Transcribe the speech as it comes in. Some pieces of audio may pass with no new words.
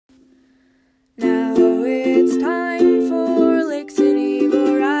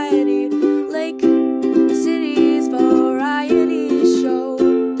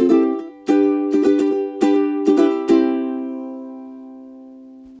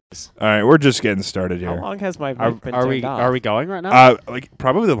All right, we're just getting started How here. long has my Are, mic been are we turned off? are we going right now? Like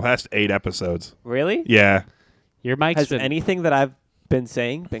probably the last 8 episodes. Really? Yeah, Your mic's Has been anything that I've been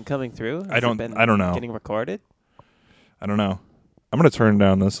saying been coming through? Has I it don't been know. Getting recorded? I don't know. I'm gonna turn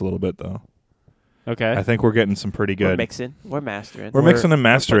down this a little bit though. okay. I think we're getting some pretty We're good. mixing. We're mastering. We're mixing and We're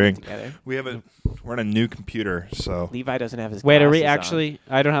putting mastering. it together. We're on a new computer, so. Levi doesn't have his Wait, are we glasses on. actually?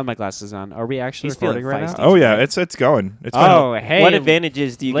 I don't have my glasses on. Are we actually He's feeling recording right feisty. now? Oh yeah, it's going. It's Oh, hey. What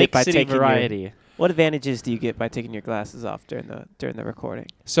advantages do you Lake get by City taking Variety. What advantages do you get by taking your glasses off during the recording?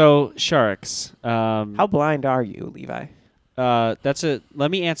 So sharks. How blind are you, Levi?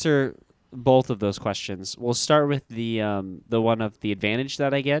 Let me answer both of those questions. We'll start with the one of the advantage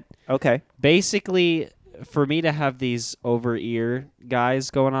that I get. Okay. Basically, for me to have these over ear guys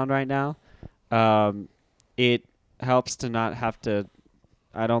going on right now, it helps to not have to.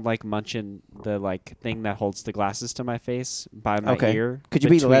 I don't like munching the thing that holds the glasses to my face by my Okay. ear. Could you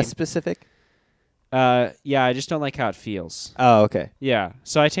be between- less specific? Yeah, I just don't like how it feels. Oh, okay. Yeah,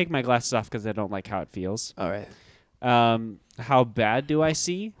 so I take my glasses off because I don't like how it feels. All right. How bad do I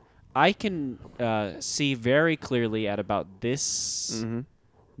see? I can see very clearly at about this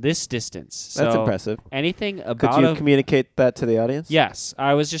this distance. That's So impressive. anything Could about you communicate that to the audience? yes,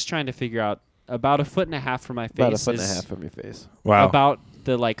 I was just trying to figure out about a foot and a half from my face. About a foot and a is half from your face. wow. About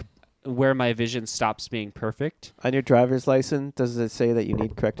the where my vision stops being perfect. On your driver's license, does it say that you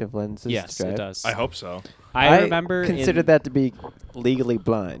need corrective lenses Yes, to drive? it does. I hope so. I remember considered that to be legally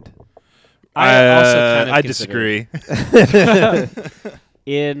blind. I also kind of I consider disagree.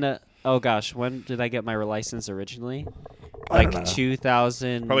 in oh gosh, when did I get my license originally? I don't know.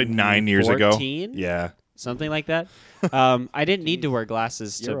 2000 Probably 9 years ago. Yeah. Yeah. Something like that. I didn't need to wear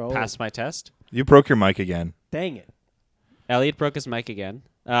glasses to You're old. pass my test. You broke your mic again. Dang it. Elliot broke his mic again.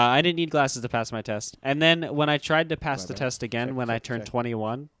 I didn't need glasses to pass my test. And then when I tried to pass the test again Check, when I check, turned check.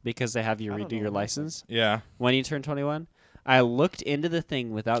 21, because they have you I don't redo know your what license, Yeah. when you turn 21, I looked into the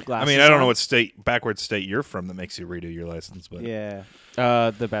thing without I glasses mean, I don't on. know what backwards state you're from that makes you redo your license, but Yeah.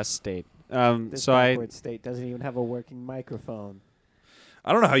 The best state. This So I backward state doesn't even have a working microphone.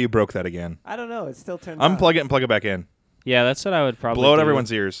 I don't know how you broke that again. I don't know. It's still turned on. Unplug it and plug it back in. yeah, that's what I would probably Blow it do.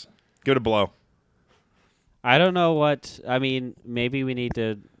 everyone's ears. Give it a blow. I don't know what. I mean, maybe we need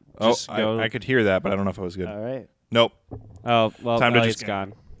to just go. I could hear that, but I don't know if it was good. All right. Nope. Oh well, Time to Elliot's just-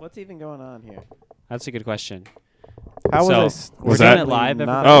 gone. What's even going on here? That's a good question. How So, was I we're doing it live, not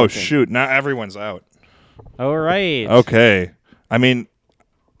everybody? Oh, working? shoot. Now everyone's out. All right. Okay. I mean,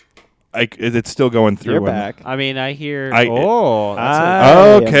 it's still going through. You're when- back. I mean, I hear. I- oh, that's I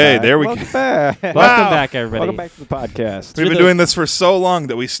am Okay, back. there we Welcome go. back. welcome Wow. back, everybody. Welcome back to the podcast. We've been the- doing this for so long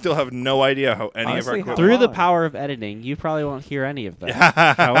that we still have no idea how any Honestly, of our how- Through the long? power of editing, you probably won't hear any of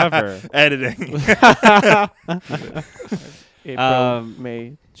that. However, editing. April,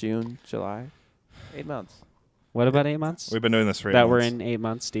 May, June, July. 8 months. what about 8 months? We've been doing this for 8 that we're months. in 8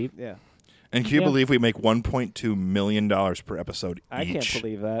 months deep. Yeah. And can you Yeah. believe we make $1.2 million per episode I each? can't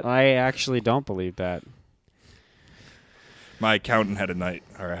believe that. I actually don't believe that. My accountant had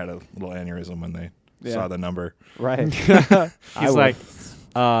had a little aneurysm when they Yeah. saw the number. Right. He's like,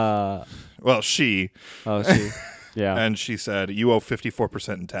 Well, she oh, she, yeah. and she said you owe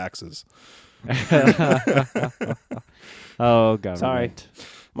 54% in taxes. Oh, government. Sorry.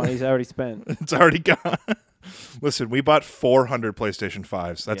 Money's already spent. It's already gone. Listen, we bought 400 PlayStation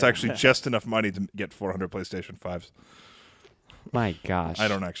 5s. That's Yeah. actually just enough money to get 400 PlayStation 5s. My gosh. I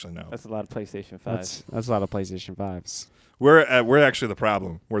don't actually know. That's a lot of PlayStation 5. That's a lot of PlayStation 5s. We're actually the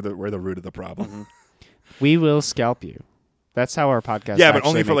problem. We're the root of the problem. Mm-hmm. We will scalp you. That's how our podcast. Yeah, but actually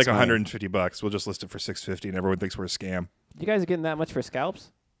only for like makes money. $150. We'll just list it for $650, and everyone thinks we're a scam. You guys are getting that much for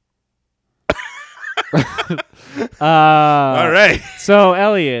scalps? All right. So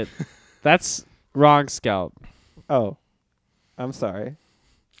Elliot, that's wrong scalp. Oh. I'm sorry.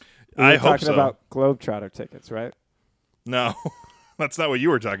 I were hope talking so. about Globetrotter tickets, right? No, that's not what you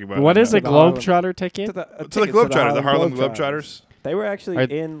were talking about. What is No. a the Harlem- Globetrotter ticket? To the Globetrotter, the Harlem Globetrotters. They were actually Are-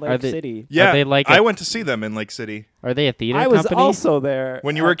 in are Lake they- City. Yeah, they like I a- went to see them in Lake City Are they a theater I was company? also there.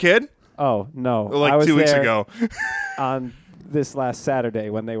 when you were a kid, Oh, no. I like was 2 weeks there ago. on this last Saturday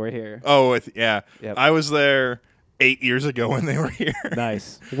when they were here. Oh, yeah. Yep. I was there 8 years ago when they were here.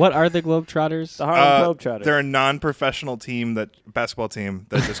 Nice. What are the Globetrotters? The Harlem Globetrotters. They're a non-professional basketball team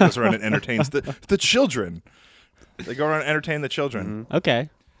that just goes around and entertains the children. They go around and entertain the children. Okay,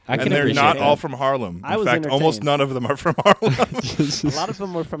 I can And they're appreciate not that. all from Harlem. I In was fact, almost entertained. none of them are from Harlem. A lot of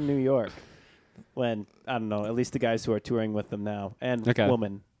them were from New York. When, I don't know, at least the guys who are touring with them now. And Okay.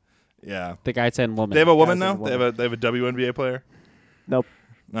 woman. yeah. The guy said woman. They have a woman Guys now? and a woman. They have a WNBA player? Nope.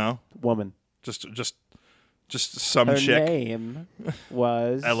 No? Woman. Just Just some Her chick. name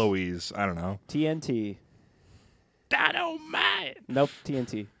was Eloise. I don't know. TNT. Dynamite. Nope,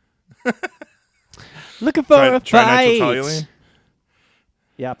 TNT. Looking for a fight. Tritotoluene?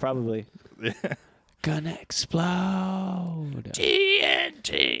 Yeah, probably. Gonna explode.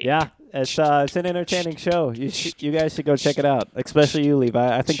 TNT. Yeah, it's an entertaining show. You guys should go check it out, especially you,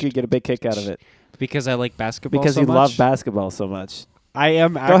 Levi. I think you get a big kick out of it Because I like basketball because so you much. love basketball so much. I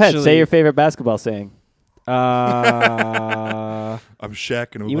am Go actually... ahead, say your favorite basketball saying. Uh, I'm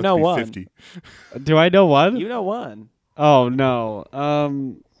Shaq and I'm You about know to be one. 50. do I know one? You know one. Oh, no.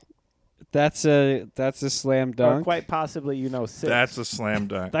 That's a slam Or dunk. quite possibly you know six. That's a slam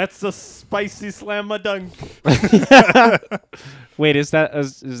dunk. That's a spicy slam-a-dunk. Wait, is that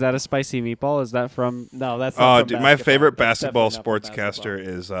a spicy meatball? Is that from... No, that's not Oh, from dude, my basketball. favorite That's basketball definitely not from sportscaster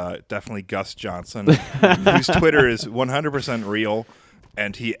basketball. is definitely Gus Johnson, whose Twitter is 100% real,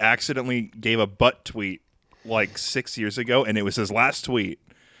 and he accidentally gave a butt tweet like 6 years ago, and it was his last tweet.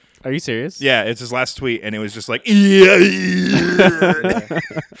 Are you serious? Yeah, it's his last tweet, and it was just like, yeah.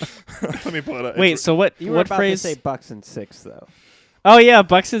 Let me pull it up. Wait, so what You were what about phrase... to say Bucks and 6, though. Oh, yeah,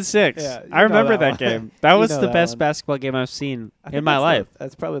 Bucks and 6. Yeah, you I remember know that that one. game. That You was know the that best one. basketball game I've seen I think in my that's life.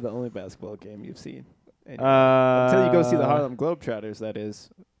 That's probably the only basketball game you've seen. Until you go see the Harlem Globetrotters, that is.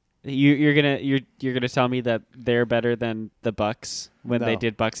 You're gonna tell me that they're better than the Bucks when they No,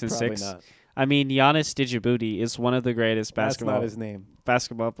 did Bucks and Probably 6? not. I mean, Giannis Djibouti is one of the greatest That's not his name.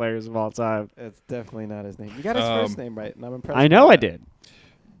 basketball players of all time. It's definitely not his name. You got his first name right, and I'm impressed. I know by I that. did.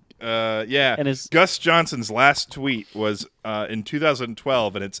 Yeah. And his Gus Johnson's last tweet was in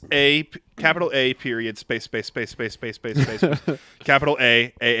 2012, and it's capital A period space capital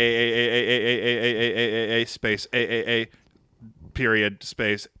A space A period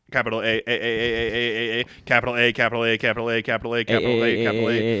space capital A capital A capital A capital A capital A capital A capital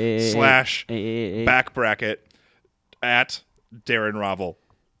A slash back bracket at Darren Ravel.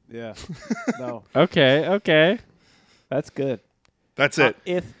 Yeah. No, Okay. that's good. That's it.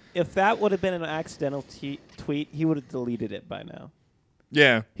 If that would have been an accidental tweet, he would have deleted it by now.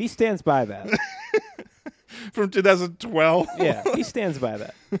 Yeah, He stands by that. from 2012. Yeah, he stands by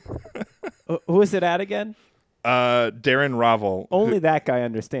that. Who is it at again? Darren Ravel. Only that guy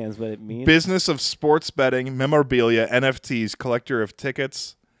understands what it means. Business of sports betting, memorabilia, NFTs, collector of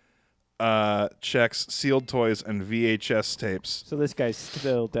tickets, checks, sealed toys, and VHS tapes. So this guy's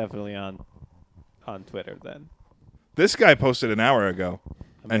still definitely on Twitter then. This guy posted an hour ago,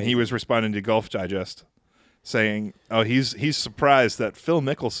 and he Amazing. was responding to Golf Digest, saying, "Oh, he's surprised that Phil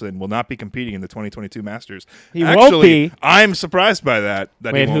Mickelson will not be competing in the 2022 Masters." He Actually, won't be. I'm surprised by that.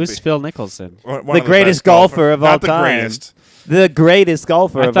 Wait, Wait, he won't who's be. Phil Nicholson? One The of greatest best golfer of all Not the time. greatest. The greatest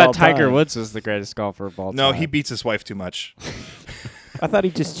golfer I of all thought Tiger time. Woods was the greatest golfer of all time. No, he beats his wife too much. I thought he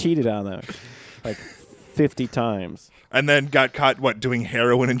just cheated on her like 50 times. And then got caught, doing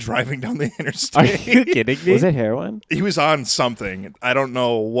heroin and driving down the Are interstate. you kidding me? Was it heroin? He was on something. I don't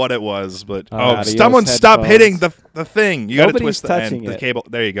know what it was, but Adios someone stop headphones. hitting the thing. You got to Nobody's twist the touching end, the it. cable.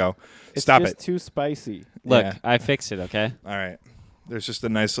 There you go. It's Stop just it. too spicy. Look, Yeah. I fixed it, okay? All right. There's just a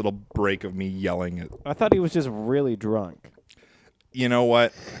nice little break of me yelling at. I thought he was just really drunk. You know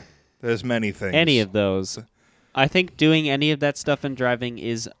what? There's many things. Any of those. I think doing any of that stuff and driving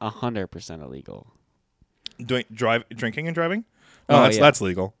is 100% illegal. Drinking and driving? Oh, No, yeah. that's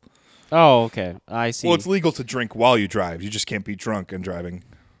legal. Oh, okay. I see. Well, it's legal to drink while you drive. You just can't be drunk and driving.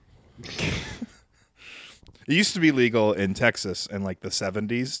 It used to be legal in Texas in like the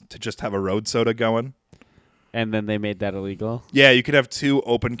 70s to just have a road soda going. And then they made that illegal. Yeah, you could have 2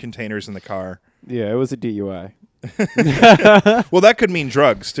 open containers in the car. Yeah, it was a DUI. Well, that could mean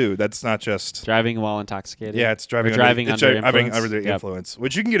drugs too. That's not just. Driving while intoxicated. Yeah, it's driving, Or driving it's under driving influence. under the Yep. influence,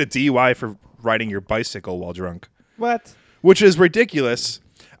 which you can get a DUI for riding your bicycle while drunk, What? which is ridiculous.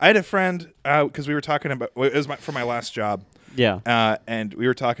 I had a friend because we were talking about it was for my last job, Yeah. and we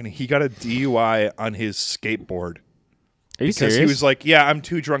were talking. He got a DUI on his skateboard Are you because serious? he was like, "Yeah, I'm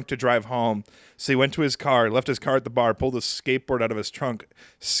too drunk to drive home." So he went to his car, left his car at the bar, pulled his skateboard out of his trunk,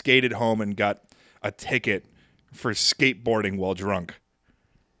 skated home, and got a ticket for skateboarding while drunk.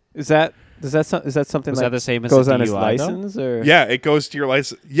 Is that something Was that that the same as goes a on his DUI, though? license or? Yeah, it goes to your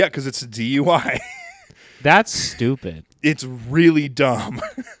license. Yeah, because it's a DUI. That's stupid. It's really dumb.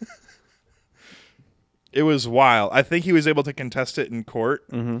 It was wild. I think he was able to contest it in court,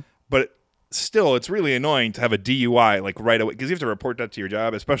 but still, it's really annoying to have a DUI like right away because you have to report that to your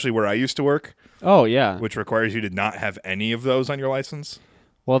job, especially where I used to work, Oh, yeah. which requires you to not have any of those on your license.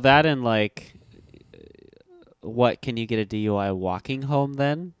 Well, that and like, what can you get a DUI walking home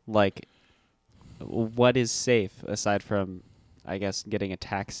then? Like, what is safe aside from, I guess, getting a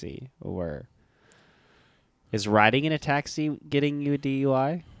taxi or Is riding in a taxi getting you a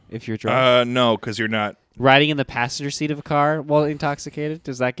DUI if you're drunk? No, because you're not. Riding in the passenger seat of a car while intoxicated,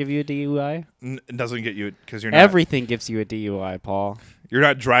 does that give you a DUI? It doesn't get you because you're not. Everything gives you a DUI, Paul. You're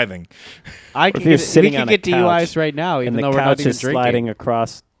not driving. I Or can if you're get, sitting we can on a get couch DUIs right now, even and the though we're not couch even is drinking. sliding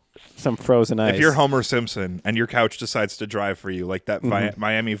across some frozen ice. If you're Homer Simpson and your couch decides to drive for you, like that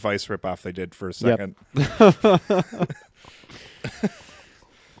Miami Vice ripoff they did for a second.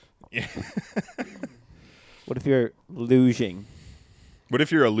 What if you're losing? What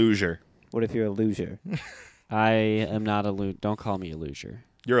if you're a loser? What if you're a loser? I am not a loser. Don't call me a loser.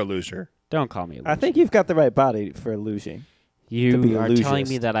 You're a loser. Don't call me a loser. I think you've got the right body for losing. you be a are telling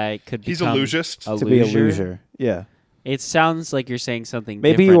me lugist. that I could He's a become lugist. To be a loser. Yeah. It sounds like you're saying something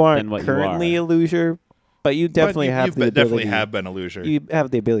Maybe different you aren't than what currently you a are. loser, but you definitely But have you've the ability. definitely have been a loser. You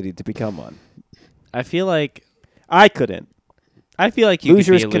have the ability to become one. I feel like I couldn't. you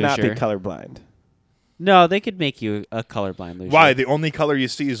Losers could be a cannot be loser. colorblind. No, they could make you a colorblind loser. Why? The only color you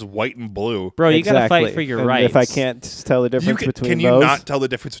see is white and blue. Bro, you gotta fight Exactly. for your And rights. If I can't tell the difference between Can you those, not tell the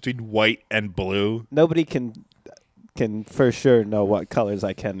difference between white and blue? nobody can for sure know what colors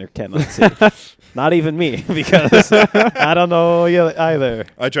I can or cannot see. Not even me, because I don't know either.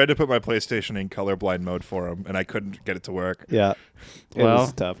 I tried to put my PlayStation in colorblind mode for him, and I couldn't get it to work. Yeah. It Well,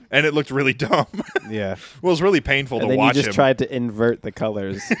 was tough. And it looked really dumb. Yeah. Well, it was really painful And to then watch you just him. tried to invert the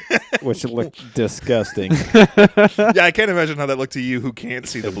colors, which looked disgusting. Yeah, I can't imagine how that looked to you who can't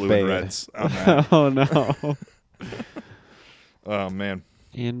see the It's blue and bad. reds. on that. Oh no. Oh, man.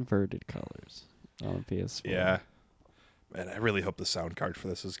 Inverted colors on PS4. Yeah. Man, I really hope the sound card for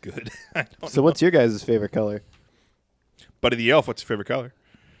this is good. I don't So what's your guys' favorite color? Buddy the Elf, what's your favorite color?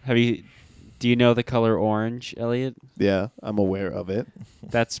 Do you know the color orange, Elliot? Yeah, I'm aware of it.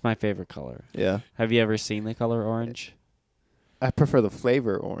 That's my favorite color. Yeah. Have you ever seen the color orange? I prefer the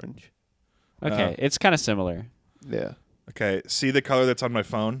flavor orange. Okay, it's kind of similar. Yeah. Okay, see the color that's on my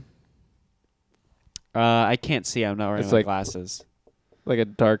phone? I can't see. I'm not wearing It's my like- glasses. Like a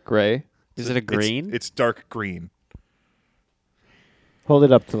dark gray. Is it a green? It's dark green. Hold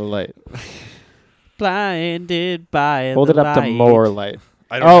it up to the light. Blinded by Hold the it up to light. more light.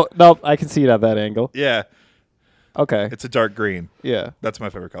 I don't Oh, no, I can see it at that angle. Yeah, Okay. it's a dark green. Yeah. That's my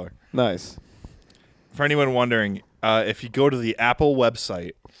favorite color. Nice. For anyone wondering, if you go to the Apple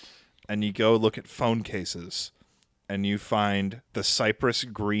website and you go look at phone cases and you find the cypress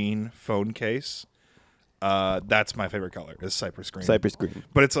green phone case, that's my favorite color, is cypress green. Cypress green.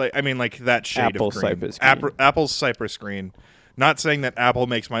 But it's like, I mean, like that shade Apple of green. cypress green. Apple's cypress green. Not saying that Apple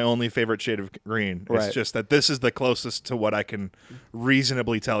makes my only favorite shade of green. Right. It's just that this is the closest to what I can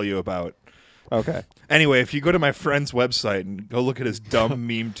reasonably tell you about. Okay. Anyway, if you go to my friend's website and go look at his dumb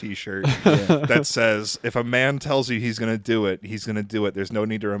meme T-shirt that says, "If a man tells you he's going to do it, he's going to do it. There's no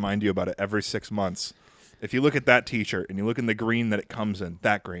need to remind you about it every 6 months." If you look at that T-shirt and you look in the green that it comes in,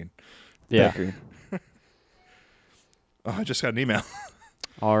 that green. Yeah. That green. Oh, I just got an email.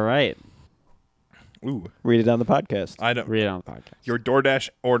 All right. Ooh, Read it on the podcast. I don't. Read it on the podcast. Your DoorDash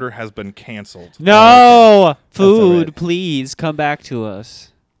order has been canceled. No food, alright. please come back to us.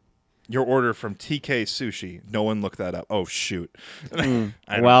 Your order from TK Sushi. No one looked that up. Oh shoot.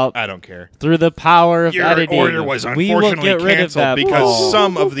 Well, I don't care. Through the power of Your editing, order was we will unfortunately get rid of canceled that, because Paul.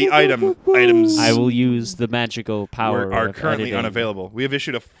 some of the items I will use the magical power are of currently editing. unavailable. We have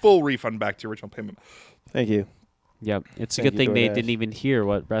issued a full refund back to your original payment. Thank you. Yep, it's a Thank good you, thing they DoorDash. didn't even hear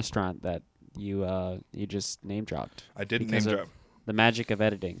what restaurant that you just name dropped. I didn't Because name of drop. the magic of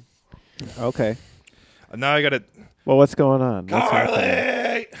editing. Okay. Now I got to. Well, what's going on? What's happening?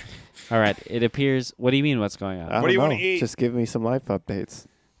 Carly! All right, it appears. What do you mean? What's going I on What do don't you wanna know. eat? Just give me some life updates.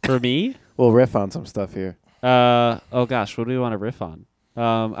 for me? We'll riff on some stuff here. Oh gosh, what do we want to riff on?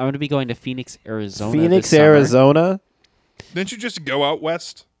 I'm going to be going to Phoenix, Arizona. Phoenix, this summer. Arizona? Didn't you just go out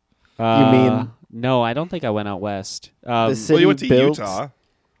west? mean- No, I don't think I went out west. The city Well, you went to built- Utah.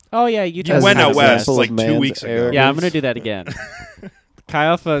 Oh yeah, Utah. You went an out west example like of 2 man's weeks ago. arrogance. Yeah, I'm gonna do that again.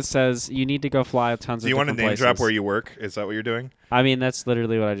 Kaiafa says you need to go fly tons Do of you want to different name drop places. where you work? Is that what you're doing? I mean, that's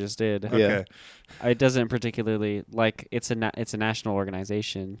literally what I just did. Yeah. Okay. It doesn't particularly like it's a national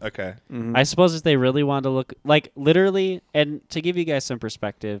organization. Okay. Mhm. I suppose if they really wanted to look like literally, and to give you guys some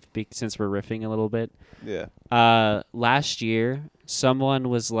perspective, since we're riffing a little bit, Yeah. last year someone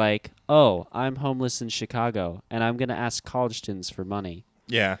was like, "Oh, I'm homeless in Chicago, and I'm gonna ask college students for money."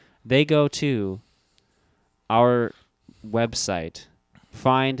 Yeah. They go to our website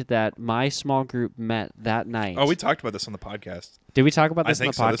find that my small group met that night. Oh, we talked about this on the podcast. Did we talk about I this in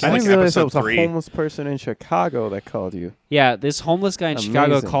the think so. This podcast? I like didn't realize it was episode a 3. homeless person in Chicago that called you. Yeah, this homeless guy in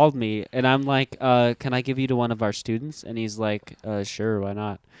Chicago Amazing. called me, and I'm like, can I give you to one of our students? And he's like, sure, why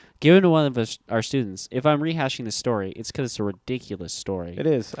not? Give him to one of our students. If I'm rehashing the story, it's because it's a ridiculous story. It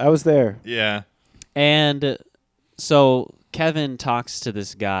is. I was there. Yeah. And so Kevin talks to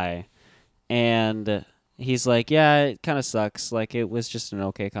this guy, and he's like, yeah, it kind of sucks. Like, it was just an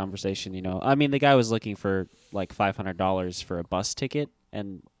okay conversation, you know. I mean, the guy was looking for like $500 for a bus ticket,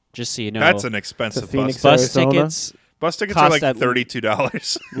 and just so you know, That's an expensive Phoenix bus. bus Arizona? tickets. Bus tickets cost are like at-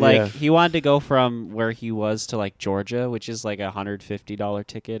 $32. Like, Yeah. he wanted to go from where he was to like Georgia, which is like a $150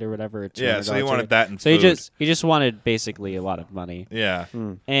 ticket or whatever. A Yeah, so he $200 wanted ticket. that and So food. he just wanted basically a lot of money. Yeah.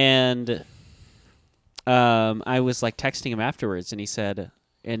 And I was like texting him afterwards, and he said,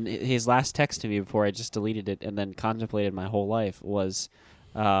 and his last text to me before I just deleted it and then contemplated my whole life was,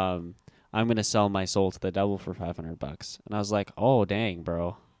 I'm gonna sell my soul to the devil for $500. And I was like, oh dang,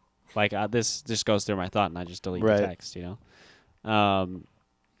 bro, like this just goes through my thought, and I just delete Right. the text, you know.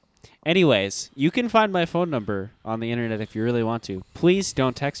 Anyways, you can find my phone number on the internet if you really want to. Please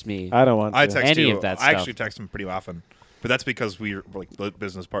don't text me. I don't want I to. text Any you. of that I stuff. actually text him pretty often. But that's because we're like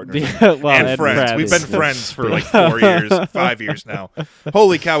business partners Well, and friends. We've been friends for like 4 years, 5 years now.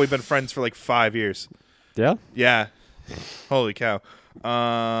 Holy cow, we've been friends for like 5 years. Yeah. Yeah. Holy cow.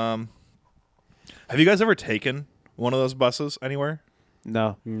 Have you guys ever taken one of those buses anywhere?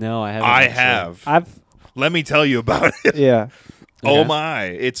 No. No, I haven't. I actually. have. I've. Let me tell you about it. Yeah. Oh Okay. my,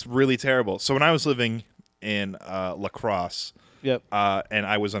 it's really terrible. So when I was living in La Crosse, Yep. and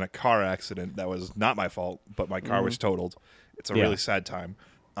I was in a car accident that was not my fault, but my car was totaled. It's a Yeah. really sad time.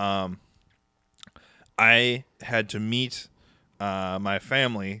 I had to meet my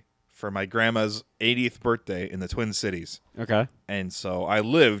family for my grandma's 80th birthday in the Twin Cities. Okay. And so I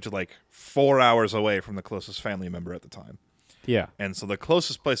lived like 4 hours away from the closest family member at the time. Yeah. And so the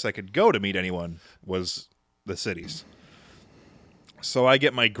closest place I could go to meet anyone was the cities. So I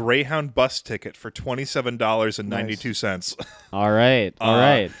get my Greyhound bus ticket for $27.92. All right. All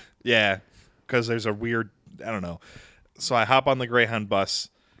right. Yeah, because there's a weird, I don't know. So I hop on the Greyhound bus,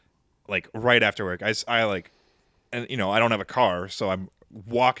 like right after work. I like, and you know, I don't have a car, so I'm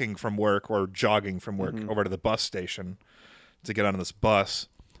walking from work or jogging from work over to the bus station to get on this bus,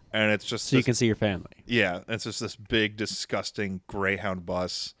 and it's just So you this- can see your family. yeah, it's just this big, disgusting Greyhound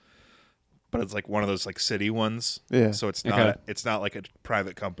bus, but it's like one of those like city ones. Yeah. So it's Okay. not like a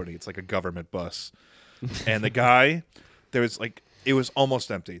private company. It's like a government bus. And the guy, there was like it was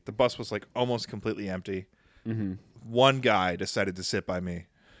almost empty. The bus was like almost completely empty. Mm-hmm. One guy decided to sit by me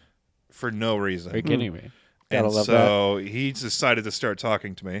for no reason. Are you kidding me? Gotta And love so he decided to start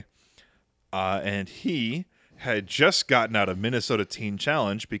talking to me. And he had just gotten out of Minnesota Teen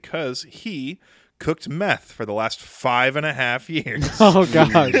Challenge because he cooked meth for the last 5.5 years. Oh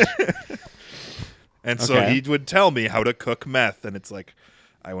gosh. And so Okay. he would tell me how to cook meth. And it's like,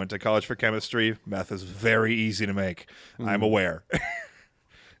 I went to college for chemistry. Meth is very easy to make. I'm aware.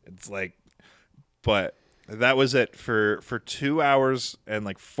 It's like, but that was it for 2 hours and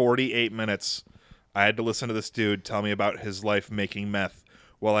like 48 minutes. I had to listen to this dude tell me about his life making meth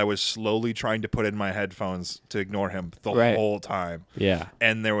while I was slowly trying to put in my headphones to ignore him the Right. whole time. Yeah.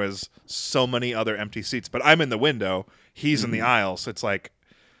 And there was so many other empty seats, but I'm in the window. He's in the aisle. So it's like,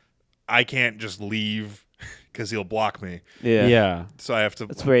 I can't just leave because he'll block me. Yeah. Yeah. So I have to,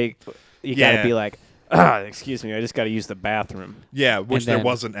 That's where you Yeah. gotta be like, excuse me, I just gotta use the bathroom. yeah, which And there then-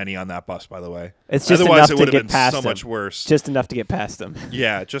 wasn't any on that bus, by the way. It's just Otherwise, enough it to would have get been past so him. much worse. Just enough to get past him.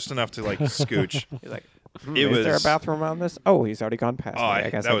 Yeah, just enough to like scooch. You're like, It is there a was- bathroom on this? Oh, he's already gone past Oh, me. I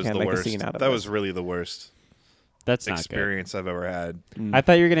guess that I was can't the make worst. a scene out of That this. was really the worst That's not experience I've ever had. Mm. good. I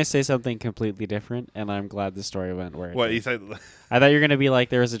thought you were gonna say something completely different, and I'm glad the story went where. It What did. you said? I thought you were gonna be like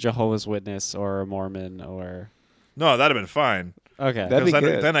there was a Jehovah's Witness or a Mormon or. No, that'd have been fine. Okay. That'd be Because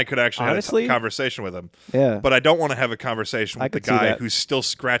good. then I could actually Honestly- have a conversation with him. Yeah. But I don't want to have a conversation I with the could see guy that. who's still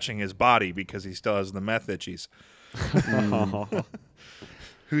scratching his body because he still has the meth itchies.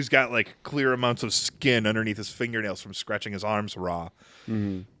 Who's got like clear amounts of skin underneath his fingernails from scratching his arms raw.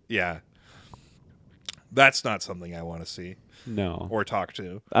 Mhm. Yeah. That's not something I want to see No. or talk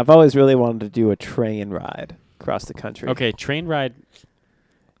to. I've always really wanted to do a train ride across the country. Okay. Train ride.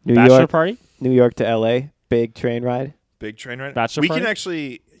 New Bachelor York, party. New York to LA, big train ride. Big train ride. Bachelor we party? can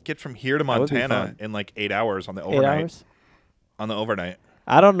actually get from here to That would be Montana fun. in like 8 hours on the 8 overnight. hours. On the overnight.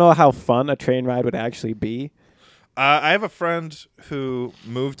 I don't know how fun a train ride would actually be. I have a friend who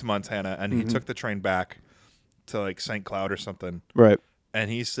moved to Montana and Mm-hmm. he took the train back to like St. Cloud or something. Right. And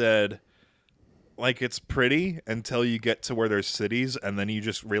he said, like it's pretty until you get to where there's cities, and then you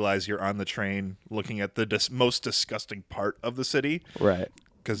just realize you're on the train looking at the most disgusting part of the city Right.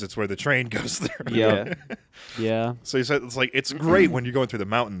 because it's where the train goes through. Yeah. Yeah. So you said it's like it's great when you're going through the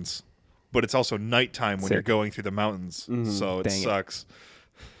mountains, but it's also nighttime when you're Sick. going through the mountains. So it Dang it. sucks.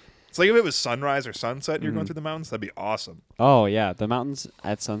 It's like if it was sunrise or sunset and you're going through the mountains, that'd be awesome. Oh yeah, the mountains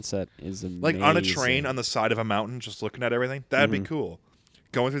at sunset is amazing. Like on a train on the side of a mountain, just looking at everything. That'd be cool.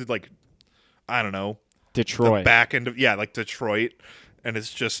 Going through like, I don't know, the Detroit. back end of like Detroit, and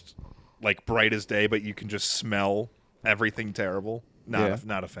it's just like bright as day, but you can just smell everything terrible.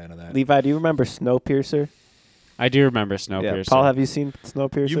 Not a fan of that. Levi, do you remember Snowpiercer? I do remember Snowpiercer. Paul, have you seen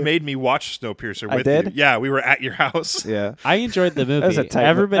Snowpiercer? You made me watch Snowpiercer I with did? you. Yeah, we were at your house. Yeah. I enjoyed the movie. That was a tight,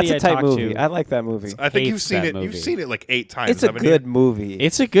 Everybody that's a I tight talked movie. to, I like that movie. I think you've hates seen that it. movie. You've seen it like 8 times. It's a haven't good you? movie.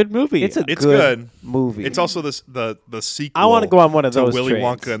 It's a good movie. It's It's good good. movie. It's also the sequel. I want to go on one of to those Willy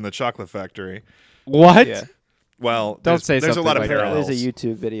trains. Wonka and the Chocolate Factory. what? Yeah. Well, Don't there's, say there's a something lot of like that. parallels. There's a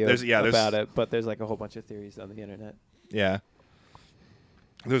YouTube video There's about it, but there's like a whole bunch of theories on the internet. Yeah.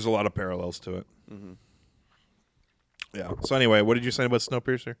 There's a lot of parallels to it. Yeah. So anyway, what did you say about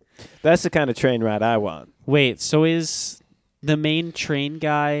Snowpiercer? That's the kind of train ride I want. Wait, so is the main train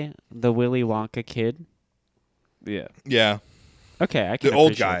guy the Willy Wonka kid? Yeah. Yeah. Okay, I can The old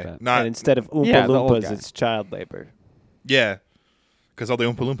appreciate guy. that. Not And instead of Oompa Yeah, the old Loompas, guy. it's child labor. yeah. Because all the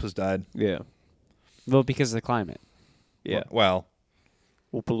Oompa Loompas died. Yeah. Well, because of the climate. Yeah. Well,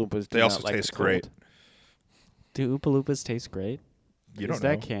 Oompa Loompas do they also not like taste the cold. great. Do Oompa Loompas taste great? You is don't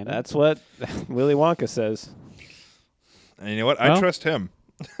that know. canon? That's what Willy Wonka says. And you know what? I Well- trust him.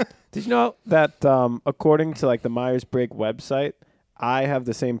 Did you know that according to like the Myers-Briggs website, I have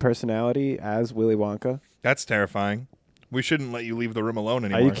the same personality as Willy Wonka? That's terrifying. We shouldn't let you leave the room alone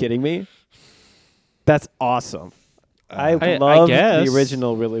anymore. Are you kidding me? That's awesome. I I love guess. the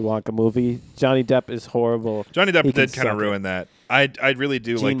original Willy Wonka movie. Johnny Depp is horrible. Johnny Depp He can did kind of suck it. ruin that. I really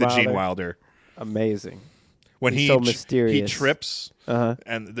do like Gene the Gene Wilder. Wilder. Amazing. When He's he so he mysterious. trips Uh-huh.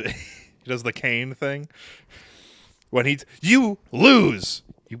 and he does the cane thing. When you lose.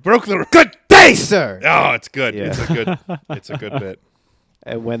 You broke the Good day, sir. Oh, it's good. Yeah. It's a good bit.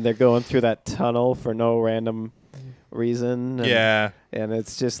 And when they're going through that tunnel for no random reason. And, Yeah. And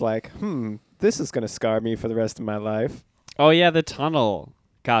it's just like, this is going to scar me for the rest of my life. Oh yeah, the tunnel.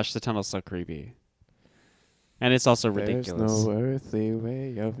 Gosh, the tunnel's so creepy. And it's also ridiculous. There's no earthly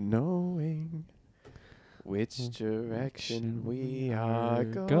way of knowing which direction we are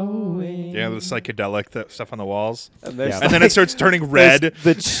going. Yeah, the psychedelic stuff on the walls. And, there's Yeah. And then it starts turning there's- red.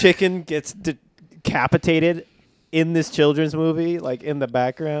 The chicken gets decapitated in this children's movie, like in the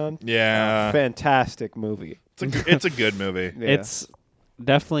background. Yeah. Fantastic movie. It's a good movie. Yeah. It's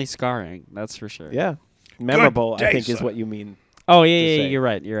definitely scarring, that's for sure. Yeah. Memorable, day, I think, is son. what you mean. Oh to yeah, say. you're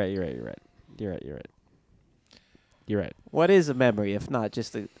right. You're right. What is a memory if not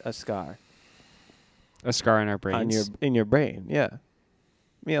just a scar A scar in our brains. in your brain? Yeah.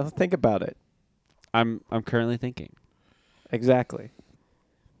 Think about it. I'm currently thinking. Exactly.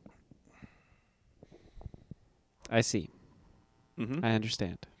 I see. Mm-hmm. I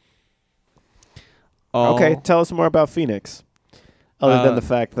understand. Okay, tell us more about Phoenix. Other than Uh, the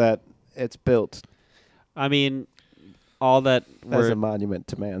fact that it's built I mean, all that as a we're monument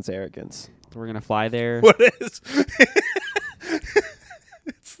to man's arrogance. gonna fly there. What is?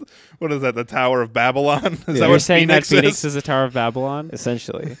 What is that? The Tower of Babylon? Is that You're what saying Phoenix that Phoenix is? is the Tower of Babylon,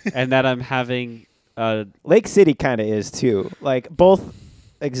 Essentially. and that I'm having Lake City kind of is too. Like both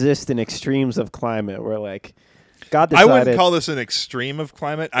exist in extremes of climate where like God I decided wouldn't call this an extreme of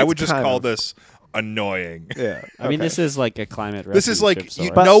climate. I It's would just kind call of. this annoying. Yeah. I mean, okay. this is like a climate. This is refuge like of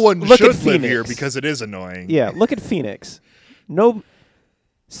sorts. But no one look at should live here Phoenix. because it is annoying. Yeah, look at Phoenix. No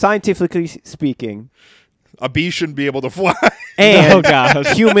scientifically speaking, A bee shouldn't be able to fly and Oh, God.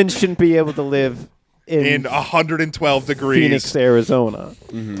 humans shouldn't be able to live in in 112 degrees. Phoenix, Arizona.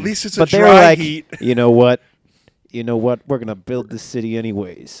 At least it's But a they were dry like, heat. you know what? We're gonna build this city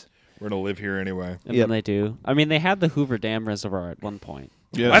anyways. We're gonna live here anyway. And Yep. then they do. I mean, they had the Hoover Dam Reservoir at one point.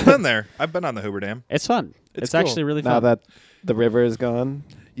 Yeah. I've been there. I've been on the Hoover Dam. It's fun. It's It's cool. actually really Now fun. that the river is gone.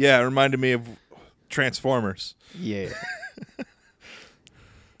 Yeah, it reminded me of Transformers. Yeah.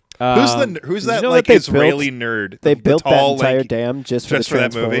 Who's Did that you know like that they Israeli nerd? They The built that tall, entire lanky- dam just for just the for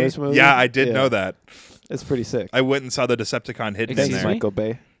that movie. Transformers movie. Yeah, I did know that. It's pretty sick. I went and saw the Decepticon hidden in Excuse Thanks, there. me? Michael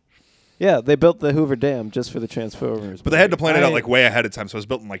Bay. Yeah, they built the Hoover Dam just for the Transformers. But they had to movie. plan it out I- like way ahead of time, so it was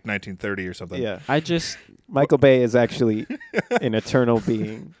built in like 1930 or something. Yeah, I just Michael Bay is actually an eternal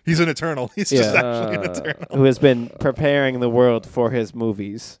being He's an eternal. He's just Yeah. actually an eternal. who has been preparing the world for his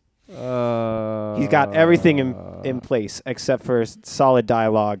movies He's got everything in place except for solid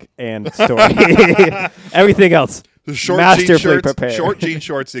dialogue and story. Everything else. The short masterfully jean shorts, prepared. short jean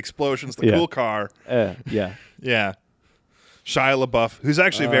shorts, the explosions, the Yeah. cool car. Yeah. Yeah. Shia LaBeouf, who's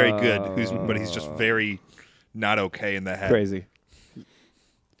actually very good, but he's just very not okay in the head. Crazy.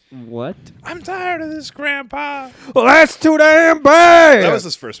 What? I'm tired of this, Grandpa. Well, that's too damn bad. That was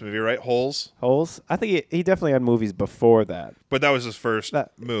his first movie, right? Holes. Holes. I think he definitely had movies before that. But that was his first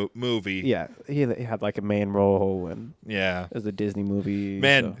That- movie. Yeah, he had like a main role and Yeah. it was a Disney movie.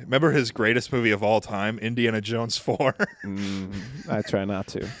 Man, remember his greatest movie of all time, Indiana Jones 4? I try not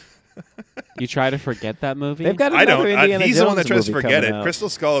to. You try to forget that movie? They've got I another don't. Indiana He's the one that Jones tries to movie forget coming it. out. Crystal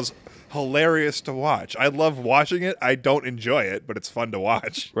Skull is hilarious to watch. I love watching it. I don't enjoy it, but it's fun to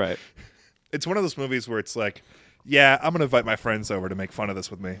watch. Right. It's one of those movies where it's like, yeah, I'm going to invite my friends over to make fun of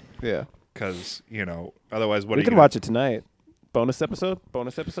this with me. Yeah. Because, otherwise what We are you can gonna- watch it tonight. Bonus episode.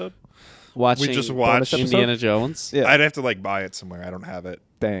 Watching We just watched episode? Indiana Jones. Yeah. I'd have to buy it somewhere. I don't have it.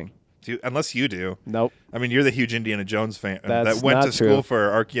 Dang. Unless you do. Nope. I mean, you're the huge Indiana Jones fan That's that went not to school true.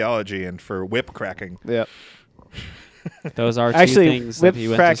 for archaeology and for whip cracking. Yeah. Those are two Actually, things whip that he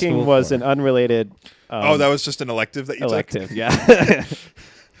went to cracking school was for. an unrelated. That was just an elective that you elective. Yeah. took,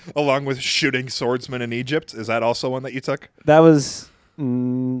 along with shooting swordsmen in Egypt. Is that also one that you took? That was.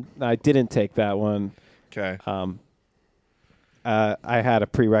 I didn't take that one. Okay. I had a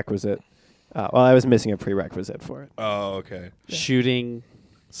prerequisite. I was missing a prerequisite for it. Oh, okay. Shooting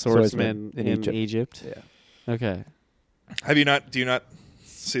swordsmen in in Egypt. Egypt. Yeah. Okay. Do you not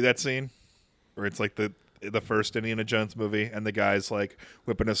see that scene where it's like the first Indiana Jones movie and the guy's like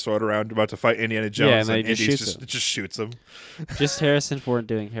whipping his sword around about to fight Indiana Jones and then he just Indy shoots him. just shoots him. Just Harrison Ford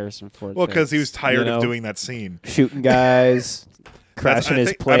doing Harrison Ford. Well, because he was things. tired You of know. doing that scene. Shooting guys, crashing I his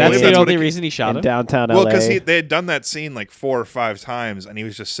think- I plane believe That's that's the what only it- reason he shot in him. downtown Well, LA. because they had done that scene like 4 or 5 times, and he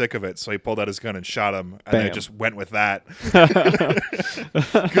was just sick of it, so he pulled out his gun and shot him, and they Bam. just went with that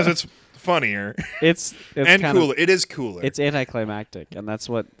because it's funnier It's and kind of- cooler. It is cooler. It's anticlimactic, and that's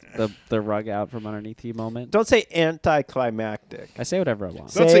what the rug out from underneath you moment. Don't say anticlimactic. I say whatever I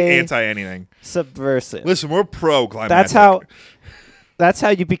want. Don't say say- anti anything. Subversive. Listen, we're pro climactic. That's how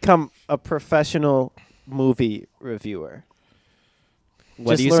you become a professional movie reviewer.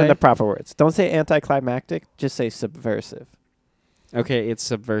 What just do you learn say? the proper words. Don't say anticlimactic. Just say subversive, Okay, it's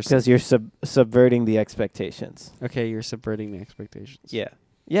subversive. because you're subverting the expectations. Okay, you're subverting the expectations.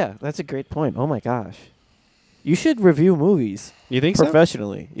 Yeah, that's a great point. Oh my gosh, you should review movies You think so?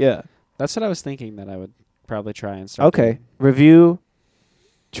 professionally. Yeah. That's what I was thinking that I would probably try and start. Okay. doing. Review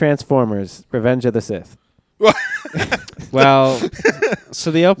Transformers: Revenge of the Sith. Well,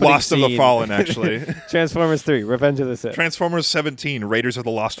 so the opening Lost of scene, the Fallen, actually. Transformers 3: Revenge of the Sith. Transformers 17, Raiders of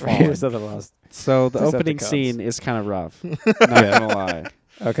the Lost Fallen. Raiders of the Lost. So the opening Decepticons. scene is kind of rough. Not gonna lie.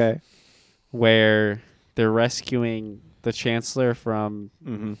 Okay. Where they're rescuing the Chancellor from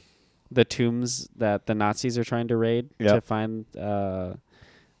Mm-hmm. the tombs that the Nazis are trying to raid to Yep. find.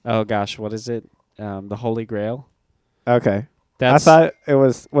 Oh gosh, what is it? The Holy Grail. Okay. That's I thought it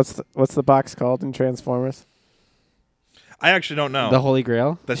was what's the box called in Transformers? I actually don't know. the Holy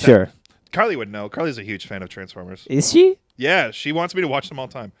Grail. Sure. Carly would know. Carly's a huge fan of Transformers. Is she? Yeah, she wants me to watch them all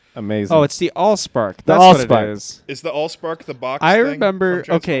the time. Amazing. Oh, it's the Allspark. The That's what Allspark. it is. Is the Allspark the box I thing remember.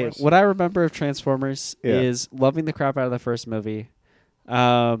 from Okay, Transformers? what I remember of Transformers Yeah. is loving the crap out of the first movie,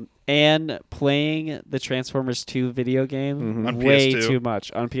 and playing the Transformers 2 video game Mhm. On way PS2? too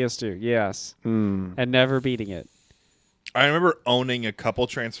much on PS2. Yes, Mm. and never beating it. I remember owning a couple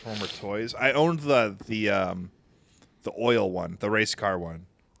Transformer toys. I owned the oil one, the race car one.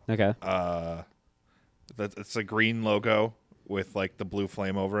 Okay. It's a green logo with like the blue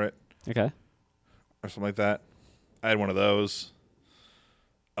flame over it Okay. or something like that. I had one of those.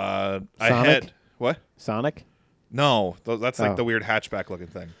 I Sonic? had what? Sonic? No, that's like Oh. the weird hatchback looking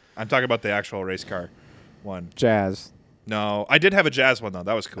thing. I'm talking about the actual race car one. Jazz. No, I did have a Jazz one though.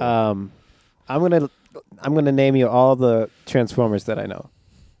 That was cool. I'm gonna name you all the Transformers that I know.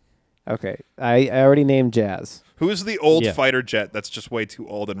 Okay. I already named Jazz. Who's the old Yeah. fighter jet that's just way too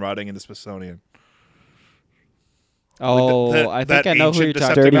old and rotting in the Smithsonian? Oh, that- I think that I know who you're ancient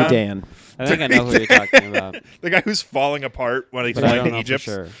talking Dirty Decepticon? about. Dan. I think I know who you're talking about, The guy who's falling apart when he's but I flying don't to know Egypt.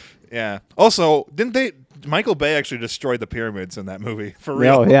 for sure. Yeah. Also, didn't they? Michael Bay actually destroyed the pyramids in that movie for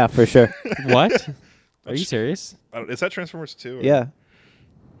real. Oh yeah, for sure. What? Are you serious? Is that Transformers 2? or- Yeah.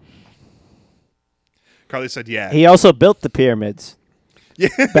 Carly said, "Yeah." He also built the pyramids. Yeah.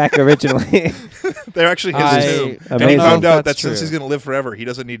 Back originally. They're actually his I tomb, don't and he know found if out that that's since true. he's going to live forever, he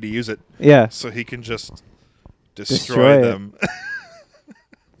doesn't need to use it, Yeah. so he can just Destroy destroy it. them.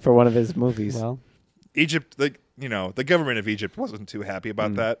 For one of his movies. Well, Egypt, the government of Egypt wasn't too happy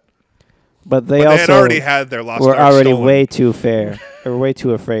about that. But they But they also had already had their Lost were Ark already stolen. way too fair. Or way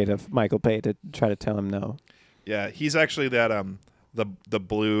too afraid of Michael Bay to try to tell him no. Yeah, he's actually that the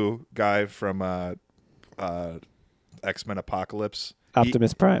blue guy from X-Men Apocalypse.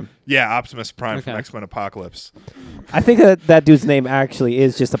 Optimus Prime. Yeah, Optimus Prime from Okay. X-Men Apocalypse. I think that dude's name actually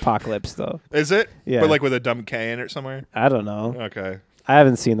is just Apocalypse, though. Is it? Yeah. But like with a dumb K in it somewhere? I don't know. Okay. I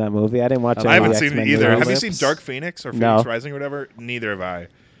haven't seen that movie. I didn't watch. I any I of haven't the seen X-Men it either. movies. Have you seen Dark Phoenix or No. Phoenix Rising or whatever? Neither have I.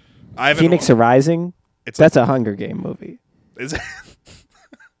 I haven't. Phoenix Rising? It's That's a Hunger Game movie. Is it?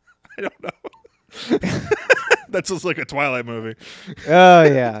 I don't know. That's just like a Twilight movie. Oh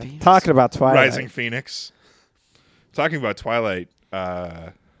yeah, talking about Twilight. Rising Phoenix. Talking about Twilight.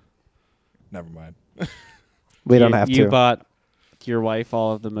 Never mind. We don't have You to. bought your wife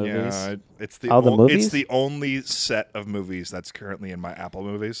all of the movies. Yeah, it's the All the movies? It's the only set of movies that's currently in my Apple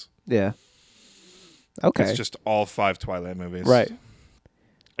movies. Yeah. Okay. It's just all 5 Twilight movies. Right.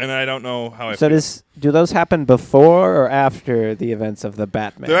 And I don't know how I So feel. do those happen before or after the events of the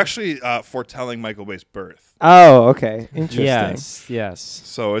Batman? They're actually foretelling Michael Bay's birth. Oh, okay. Interesting. Yes.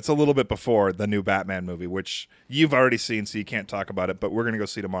 So it's a little bit before the new Batman movie, which you've already seen, so you can't talk about it. But we're going to go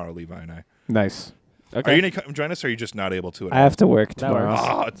see tomorrow, Levi and I. Nice. Okay. Are you going to come join us, or are you just not able to? At I all? have to work That tomorrow, works.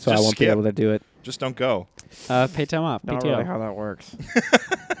 Ah, so I just won't be skip. able to do it. Just don't go. Pay time off. PTO. how that works.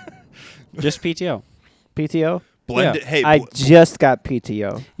 Just PTO. PTO? Blend Yeah. it. Hey, I just got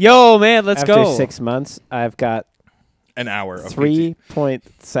PTO. Yo, man, let's After go. 6 months, I've got an hour of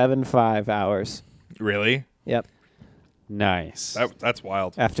 3.75 hours. PT. Really? Yep. Nice. That's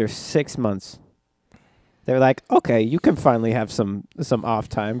wild. After 6 months. They're like, okay, you can finally have some off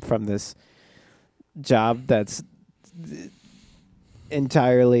time from this job that's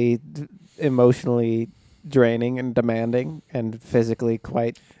entirely emotionally draining and demanding and physically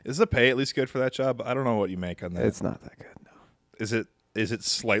quite. Is the pay at least good for that job? I don't know what you make on that. It's not that good. No. Is it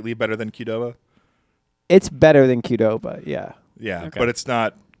slightly better than Qdoba? It's better than Qdoba, yeah. Yeah, Okay. but it's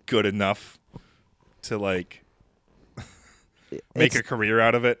not good enough to like make It's- a career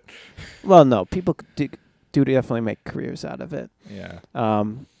out of it. Well, no, people do definitely make careers out of it. Yeah.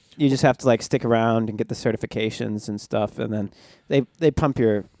 You just have to like stick around and get the certifications and stuff, and then they pump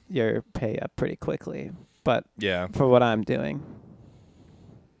your pay up pretty quickly. But Yeah. for what I'm doing,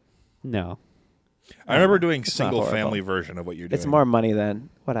 No. I remember doing It's not single horrible. family version of what you're doing. it's more money than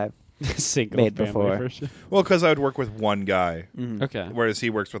what I've Single Made family before. version. Well, because I would work with one guy, Okay. whereas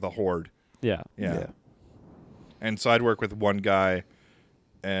he works with a horde. Yeah. Yeah. And so I'd work with one guy,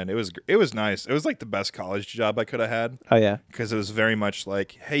 and it was nice. It was like the best college job I could have had, Oh yeah. because it was very much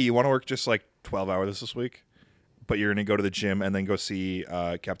like, hey, you want to work just like 12 hours this week, but you're going to go to the gym and then go see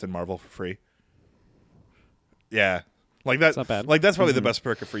Captain Marvel for free. Yeah. Like that. It's not bad. Like that's probably the best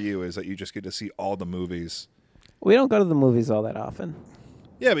perk for you, is that you just get to see all the movies. We don't go to the movies all that often.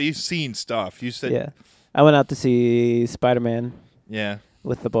 Yeah, but you've seen stuff. You said Yeah. I went out to see Spider-Man yeah.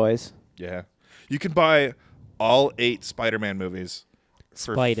 with the boys. Yeah. You can buy all 8 Spider-Man movies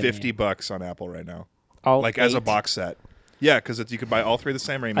for Spider-Man. $50 on Apple right now. All Like as a 8. box set. Yeah, because you could buy all 3 of the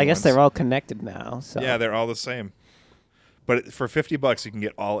Sam Raimi I guess ones. they're all connected now. So Yeah, they're all the same. But for $50, you can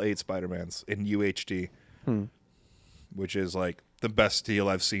get all 8 Spider-Mans in UHD, which is like the best deal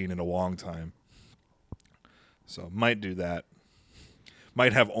I've seen in a long time. So might do that.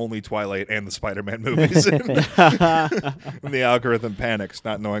 Might have only Twilight and the Spider-Man movies in. And the algorithm panics,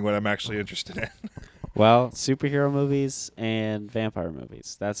 not knowing what I'm actually interested in. Well, superhero movies and vampire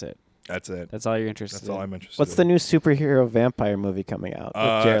movies. That's it. That's it. That's all you're interested That's in. all I'm interested What's in. the new superhero vampire movie coming out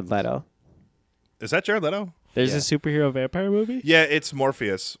with Jared Leto? Is that Jared Leto? There's Yeah. a superhero vampire movie? Yeah, it's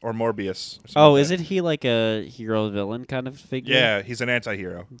Morpheus or Morbius. or something Oh, like isn't he like a hero villain kind of that. figure? Yeah, he's an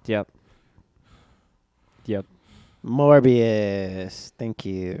anti-hero. Yep. Yep. Morbius. Thank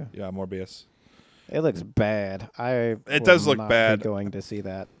you. Yeah, Morbius. It looks bad. It does look bad. Going to see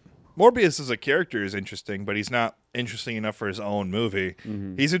that. Morbius as a character is interesting, but he's not interesting enough for his own movie.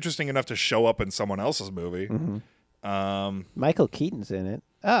 Mm-hmm. He's interesting enough to show up in someone else's movie. Michael Keaton's in it.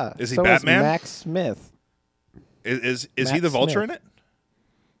 Is he so Batman? Is Max Smith. Is he Matt the Vulture Smith. in it?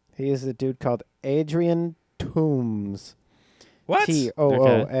 He is a dude called Adrian Toomes. What?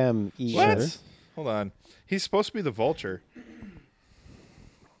 Toomes. What? Sure. Hold on. He's supposed to be the Vulture.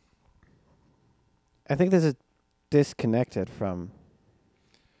 I think this is disconnected from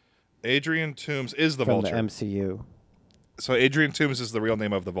Adrian Toomes is the from Vulture. the MCU. So Adrian Toomes is the real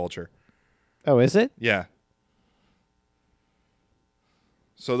name of the Vulture. Oh, is it? Yeah.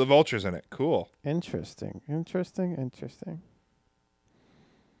 So the Vulture's in it. Cool. Interesting. I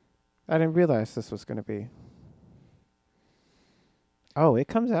didn't realize this was going to be. Oh, it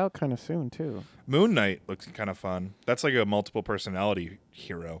comes out kind of soon too. Moon Knight looks kind of fun. That's like a multiple personality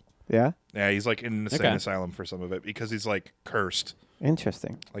hero. Yeah. Yeah, he's like in an insane Okay. asylum for some of it because he's like cursed,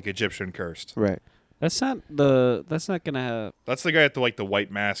 Interesting. like Egyptian cursed. Right. That's not gonna have. That's the guy at the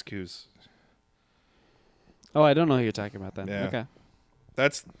white mask who's. Oh, I don't know who you're talking about then. Yeah. Okay.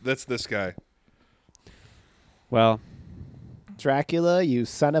 That's this guy. Well, Dracula, you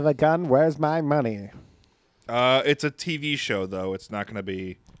son of a gun, where's my money? It's a TV show though. It's not going to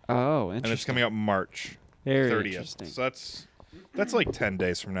be, oh, and interesting. it's coming out March Very 30th. interesting. So that's like 10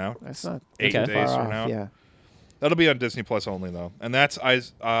 days from now. That's not 8 Okay. days far from off. now. Yeah. That'll be on Disney Plus only though, and that's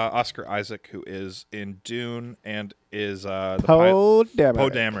Oscar Isaac, who is in Dune and is the Poe Dameron. Poe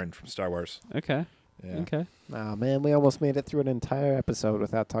Dameron from Star Wars. Okay. Yeah. Okay. Oh man, we almost made it through an entire episode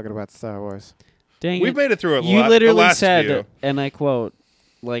without talking about Star Wars. Dang We've it. made it through it. You the literally last said, few. and I quote,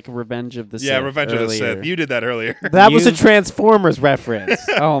 like Revenge of the Sith. Yeah, Revenge of the earlier. Sith. You did that earlier. That was a You- Transformers reference.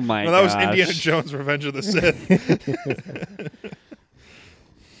 Oh my No, that was gosh. Indiana Jones: Revenge of the Sith.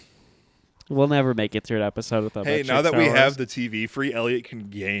 We'll never make it through an episode without. Hey, mentioning now that Star we Wars. have the TV free, Elliot can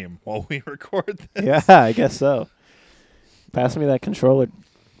game while we record this. Yeah, I guess so. Pass me that controller.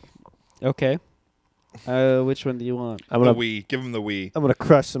 Okay. Which one do you want? I'm The gonna Wii. Give him the Wii. I'm gonna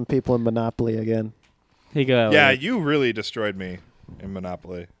crush some people in Monopoly again. Here you go. Yeah, Elliot. you really destroyed me in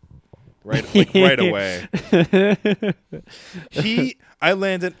Monopoly. Right away. I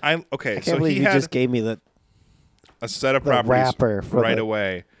landed. Okay, I can't so believe he you had just gave me the a set of the properties wrapper for right the-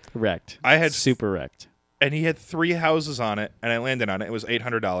 away. Wrecked. I had super wrecked. and he had 3 houses on it, and I landed on it. It was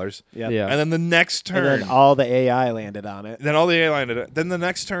 $800. Yep. Yeah. And then the next And turn, then all the AI landed on it. then all the A landed it. Then the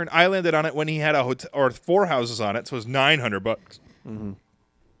next turn, I landed on it when he had a hotel or 4 houses on it, so it was $900.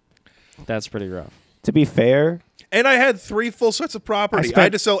 That's pretty rough. To be fair, And I had 3 full sets of property. I, spent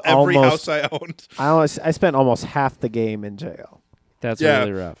had to sell every almost- house I owned. I spent almost half the game in jail. That's Yeah.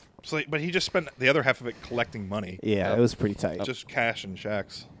 really rough. So, but he just spent the other half of it collecting money. Yeah, it was pretty tight. Just cash and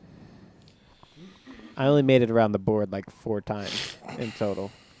checks. I only made it around the board like 4 times in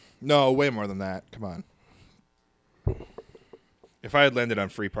total. No, way more than that. Come on. If I had landed on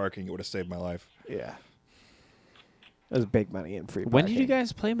free parking, it would have saved my life. Yeah. It was big money in free When did you parking.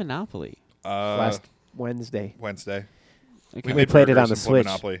 guys play Monopoly? Last Wednesday. Wednesday. Okay. We We made played it burgers on the and played Switch.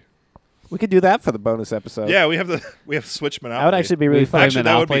 Monopoly. We could do that for the bonus episode. Yeah, we have Switch Monopoly. That would actually be really We fun. play Actually,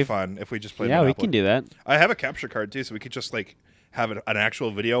 that would be Monopoly. fun if we just played Yeah, Monopoly. we can do that. I have a capture card too, so we could just like have an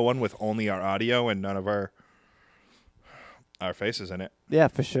actual video one with only our audio and none of our faces in it. Yeah,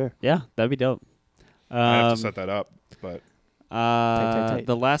 for sure. Yeah, that'd be dope. I have to set that up, but tight.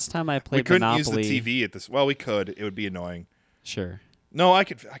 The last time I we played couldn't Monopoly, use the TV at this. Well, we could. It would be annoying. Sure. No, I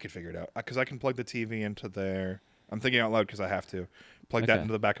could figure it out because I can plug the TV into there. I'm thinking out loud because I have to plug that Okay.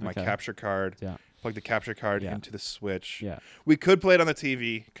 into the back of my Okay. capture card. Yeah. Plug the capture card Yeah. into the Switch. Yeah. We could play it on the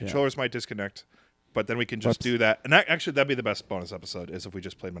TV. Controllers might disconnect, but then we can just Whoops. do that. And actually, that'd be the best bonus episode is if we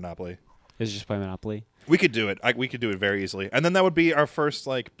just played Monopoly. Is just play Monopoly. We could do it. We could do it very easily, and then that would be our first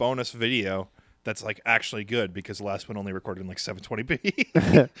like bonus video that's like actually good because the last one only recorded in like 720p.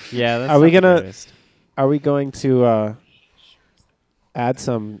 Yeah. That's Are we not the gonna- greatest. Are we going to add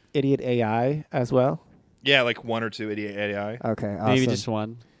some idiot AI as well? Yeah, like 1 or 2 idiot AI. Okay, awesome. Maybe just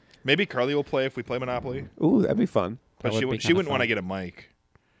one. Maybe Carly will play if we play Monopoly, Ooh, that'd be fun. but That she would be she kinda wouldn't want to fun. get a mic,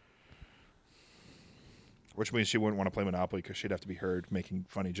 which means she wouldn't want to play Monopoly because she'd have to be heard making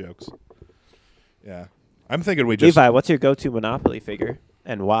funny jokes. Yeah, I'm thinking we just Levi, what's your go-to Monopoly figure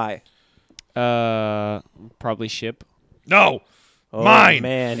and why? Probably ship. no. Oh, Mine!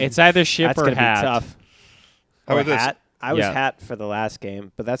 man, It's either ship that's or gonna hat. be tough. How Or about this? hat. I was Yeah. hat for the last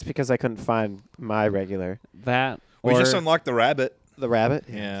game, but that's because I couldn't find my regular. That We or just unlocked the rabbit. The rabbit.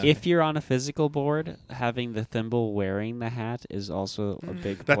 Yeah, if you're on a physical board, having the thimble wearing the hat is also a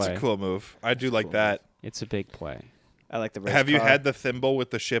big that's play. a cool move. I do like cool that. It's a big play. I like the race Have you car. had the thimble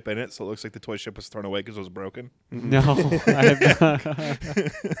with the ship in it, so it looks like the toy ship was thrown away because it was broken? No, I have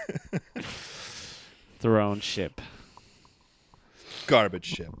not. Throne ship. Garbage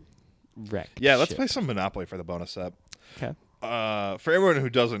ship. Wreck. Yeah, let's ship. play some Monopoly for the bonus up. Okay. For everyone who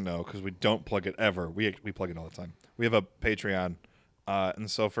doesn't know, because we don't plug it ever, we plug it all the time. We have a Patreon, and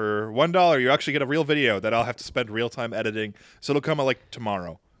so for $1, you actually get a real video that I'll have to spend real time editing. So it'll come out like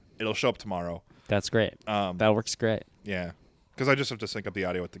tomorrow. It'll show up tomorrow. That's great. That works great. Yeah, because I just have to sync up the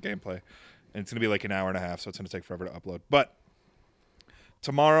audio with the gameplay, and it's gonna be like an hour and a half, so it's gonna take forever to upload. But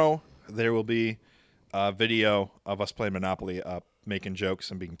tomorrow there will be a video of us playing Monopoly up, making jokes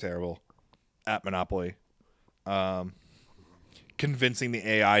and being terrible at Monopoly, convincing the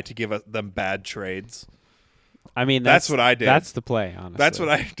AI to give them bad trades. I mean, That's what I did. That's the play, honestly. That's what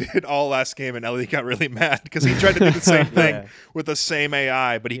I did all last game, and Ellie got really mad because he tried to do the same thing Yeah. with the same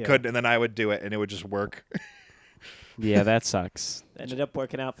AI, but he Yeah. couldn't, and then I would do it, and it would just work. Yeah, that sucks. Ended up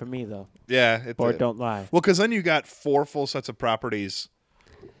working out for me though. Yeah, it Board did. don't lie. Well, because then you got 4 full sets of properties,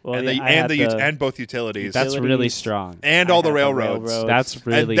 Well, and yeah, I had and both utilities, That's really Utilities. strong. and I all the had railroads. That's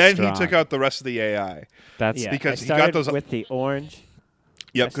really and then strong. he took out the rest of the AI. That's yeah, because I he got started those- with the orange.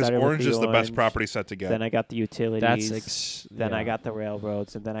 Yep, I because started with orange the is the best orange, property set to get. Then I got the utilities. Then I yeah. got the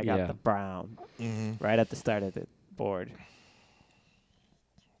railroads, and then I got Yeah. the brown Mm-hmm. right at the start of the board.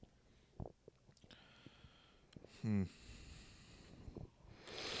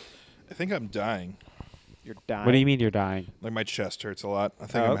 I think I'm dying. You're dying. What do you mean you're dying? Like my chest hurts a lot. I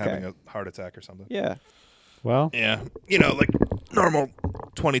think Oh, I'm okay. having a heart attack or something. Yeah, Well, Yeah, like normal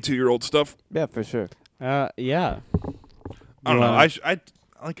 22-year-old stuff. yeah, for sure. yeah. I don't know. wanna-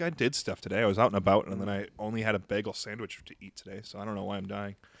 I did stuff today. I was out and about, and then I only had a bagel sandwich to eat today. So I don't know why I'm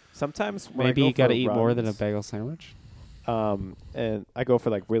dying. Sometimes when Maybe I go you got to for eat more than a runs, bagel sandwich. and I go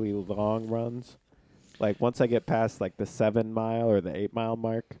for like really long runs. Like once I get past like the 7 mile or the 8 mile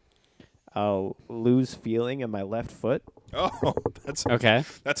mark, I'll lose feeling in my left foot. Oh, that's Okay.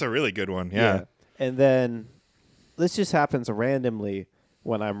 that's a really good one. Yeah. And then this just happens randomly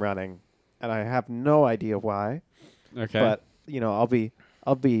when I'm running, and I have no idea why. Okay. But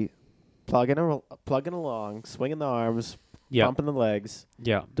I'll be plugging along, swinging the arms, yeah. pumping the legs,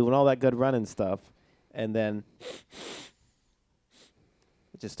 Yeah. doing all that good running stuff, and then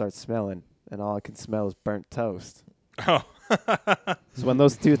it just starts smelling, and all I can smell is burnt toast. Oh. So when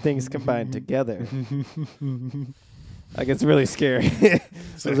those two things combine together, like it's really scary.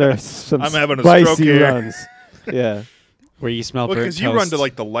 Those are some I'm having a spicy stroke here. runs. Yeah, Where you smell Well, burnt because toast. you run to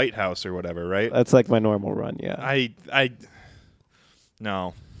like the lighthouse or whatever, right? that's like my normal run. Yeah, I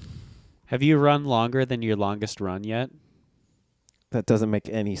no. Have you run longer than your longest run yet? that doesn't make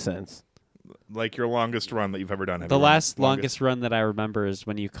any sense. Like your longest run that you've ever done. Have The you run last longest run that I remember is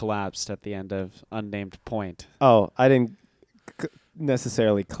when you collapsed at the end of Unnamed Point. Oh, I didn't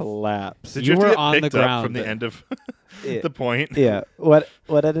necessarily collapse. Did You you, have were to get on the picked up ground. from the end of It- the point? yeah, what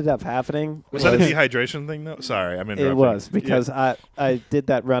ended up happening Was that a dehydration thing though? Sorry, I'm interrupting. It was because I did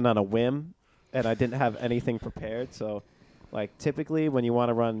that run on a whim, and I didn't have anything prepared. So, like typically when you want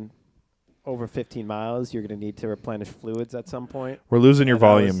to run over 15 miles, you're going to need to replenish fluids at some point. We're losing your And I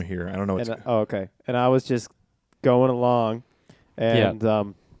volume was- here. I don't know what's. And okay. And I was just going along, and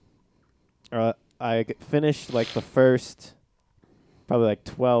I finished like the first probably like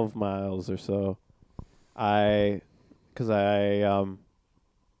 12 miles or so. Because I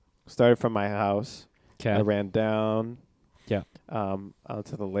started from my house. Okay. I ran down. Yeah. Out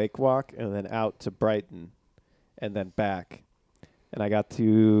to the lake walk, and then out to Brighton, and then back. And I got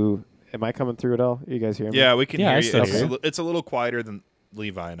to. Am I coming through at all? You guys hear me? Yeah, we can Yeah, I hear still you. hear you. It's a little quieter than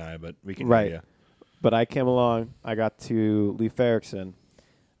Levi and I, but we can Right. hear you. But I came along. I got to Leif Erikson,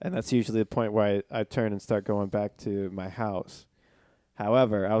 and that's usually the point where I turn and start going back to my house.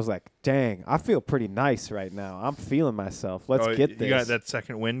 However, I was like, dang, I feel pretty nice right now. I'm feeling myself. Let's Oh, get this. You got that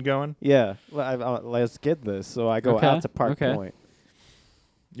second wind going? Yeah, let's get this. So I go Okay, out to Park okay. Point.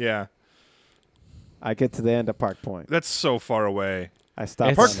 Yeah. I get to the end of Park Point. That's so far away. I stop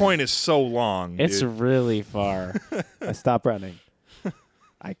It's- Park running. Point is so long. It's dude. really far. I stop running.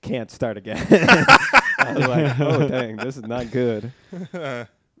 I can't start again. I was like, oh, dang, this is not good.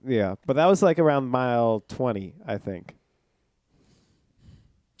 Yeah, but that was like around mile 20, I think.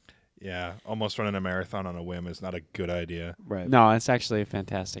 Yeah, almost running a marathon on a whim is not a good idea. Right. No, it's actually a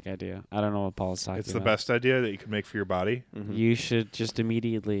fantastic idea. I don't know what Paul is talking It's the about. best idea that you could make for your body. Mhm. You should just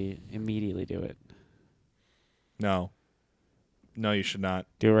immediately do it. No, you should not.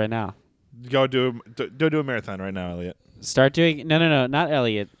 Do it right now. Go do a marathon right now, Elliot. Start doing no, not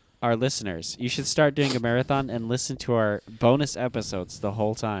Elliot. Our listeners. You should start doing a marathon and listen to our bonus episodes the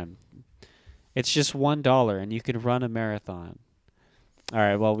whole time. It's just $1 and you can run a marathon. All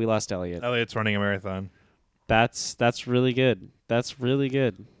right, well, we lost Elliot. Elliot's running a marathon. That's really good. That's really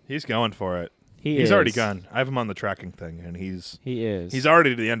good. He's going for it. He's He's already gone. I have him on the tracking thing, and he's He is.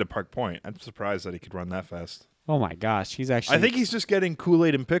 already to the end of Park Point. I'm surprised that he could run that fast. Oh my gosh, he's actually I think he's just getting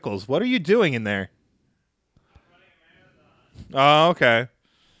Kool-Aid and pickles. What are you doing in there? Oh, okay.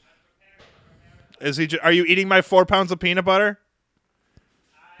 Is he? Are you eating my 4 pounds of peanut butter?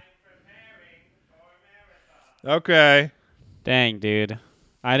 Okay. Dang, dude.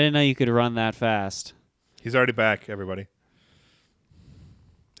 I didn't know you could run that fast. He's already back, everybody.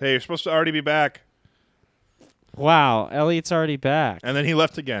 Hey, you're supposed to already be back. Wow, Elliot's already back. And then he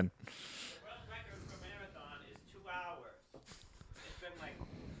left again. World record for marathon is 2 hours. It's been like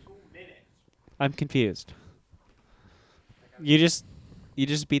 2 minutes. I'm confused. You just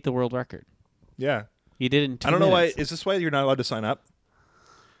beat the world record. Yeah. You did it in 2 I don't know why. minutes. Is this why you're not allowed to sign up?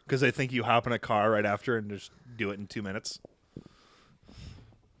 because they think you hop in a car right after and just do it in 2 minutes.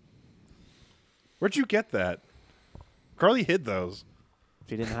 Where'd you get that? Carly hid those.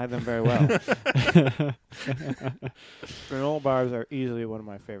 She didn't hide them very well. Granola bars are easily one of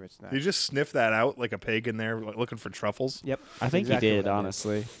my favorite snacks. You just sniff that out like a pig in there looking for truffles. Yep. I think exactly you did, what I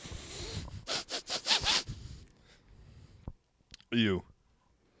honestly. You.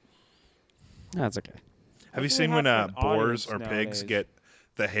 That's okay. Have you What do seen they when have for an boars or audience pigs nowadays? get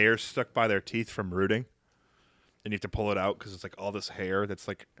the hair stuck by their teeth from rooting? And you have to pull it out because it's like all this hair that's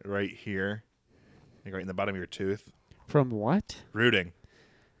like right here, like right in the bottom of your tooth. From what? Rooting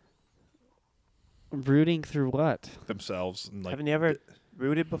Rooting through what? themselves. And like, Haven't you ever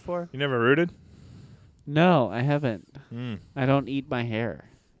rooted before? You never rooted? No, I haven't. Mm. I don't eat my hair.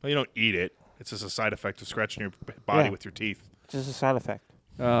 Well, you don't eat it. It's just a side effect of scratching your body Yeah. with your teeth. Just a side effect.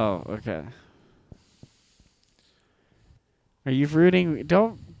 Oh, okay. Are you rooting?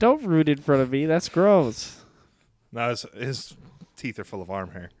 Don't root in front of me. That's gross. No, his teeth are full of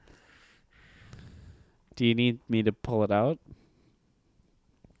arm hair. Do you need me to pull it out?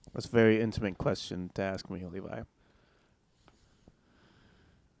 That's a very intimate question to ask me, Levi.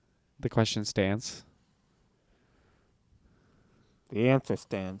 The question stands. The answer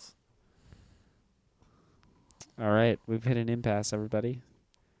stands. All right, we've hit an impasse, everybody.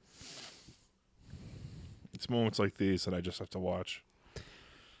 It's moments like these that I just have to watch.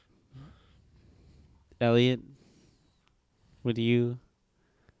 Elliot, would you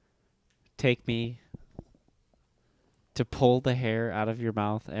take me to pull the hair out of your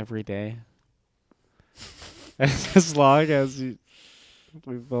mouth every day? As long as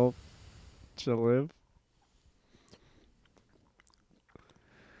we both shall live?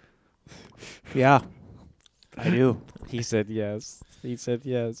 Yeah, I do. He said yes. He said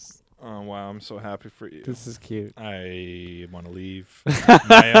yes. Oh, wow. I'm so happy for you. This is cute. I want to leave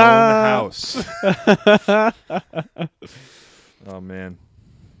my own house. Oh, man.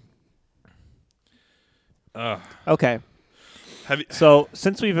 Okay. Have you, So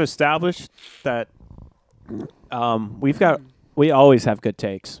since we've established that we always have good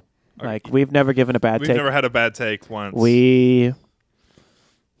takes. Like we've never given a bad we've take. never had a bad take once. We've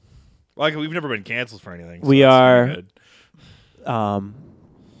never been canceled for anything. We that's are- pretty good.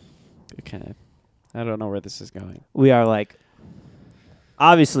 Okay. I don't know where this is going. we are like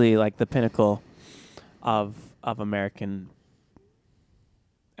obviously like the pinnacle of American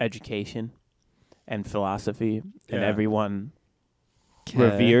education and philosophy, and Yeah. everyone Okay.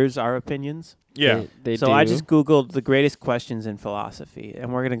 reveres our opinions. Yeah. They So do. I just Googled the greatest questions in philosophy,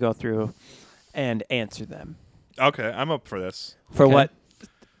 and we're going to go through and answer them. Okay. I'm up for this. For Okay. what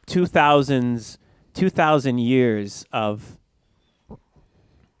 2,000 years of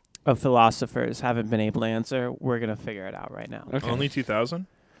philosophers haven't been able to answer, we're going to figure it out right now. Okay. Only 2,000?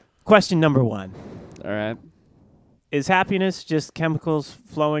 Question number 1. All right. Is happiness just chemicals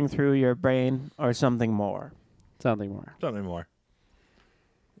flowing through your brain or something more? Something more. Not anymore.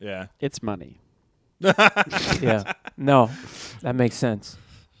 Yeah. It's money. Yeah. No, that makes sense.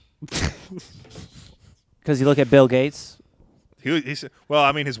 Because you look at Bill Gates. He's well,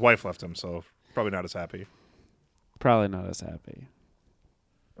 I mean, his wife left him, so probably not as happy. Probably not as happy.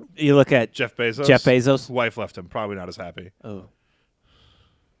 You look at Jeff Bezos. Bezos. Wife left him, probably not as happy. Oh,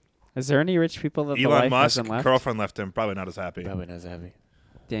 Is there any rich people that the Elon wife Musk, hasn't left? girlfriend left him, probably not as happy. probably not as happy.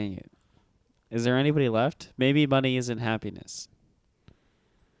 Dang it. Is there anybody left? Maybe money isn't happiness.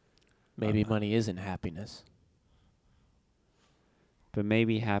 Maybe money isn't happiness. But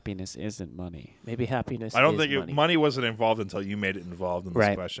maybe happiness isn't money. Maybe happiness. I don't is think money. money wasn't involved until you made it involved in this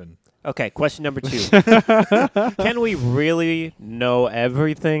Right. question. Okay, question number 2. Can we really know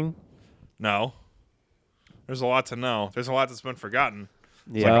everything? No. There's a lot to know. There's a lot that's been forgotten.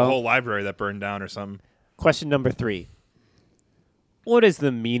 It's Yeah. like a whole library that burned down or something. Question number 3. What is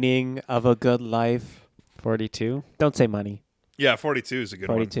the meaning of a good life? 42? Don't say money. Yeah, 42 is a good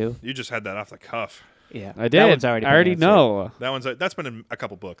 42. one. You just had that off the cuff. Yeah, I did. That one's already I been already answered. know. That's been in a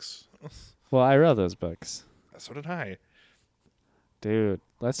couple books. Well, I wrote those books. So did I. Dude,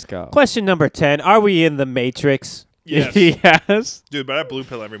 let's go. Question number 10. Are we in the Matrix? Yes. Yes. Dude, but I blue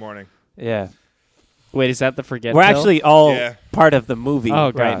pill every morning. Yeah. Wait, is that the forget We're pill? actually all Yeah. part of the movie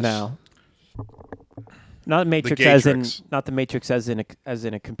Oh, right gosh. now. Not Matrix Gatrix. not the Matrix as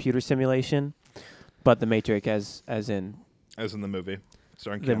in a computer simulation, but the Matrix as in As in the movie.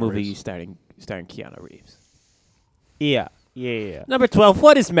 Starring the Keanu movie Reeves. starring Keanu Reeves. Yeah. Yeah. Number 12.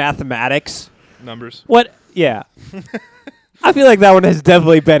 What is mathematics? Numbers. What? Yeah. I feel like that one has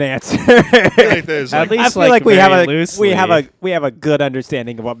definitely been answered. I think there's At like, least I feel like we have very a loosely. we have a good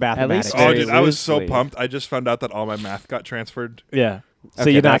understanding of what mathematics least oh, is. very dude, I was so loosely. pumped. I just found out that all my math got transferred Yeah. So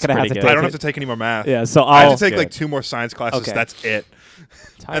Okay, you're not that's gonna have pretty to good. take I don't it. have to take any more math. Yeah. So I I'll have to take like good. 2 more science classes. Okay. That's it.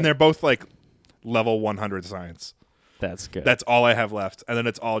 Tight. And they're both like level 100 science. That's good. That's all I have left. And then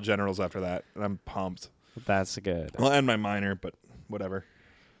it's all generals after that. And I'm pumped. That's good. I'll end my minor, but whatever.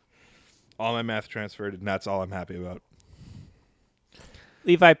 All my math transferred, and that's all I'm happy about.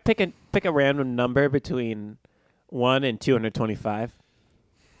 Levi, pick a random number between 1 and 225.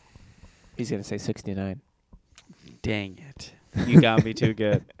 He's gonna say 69. Dang it. You got me too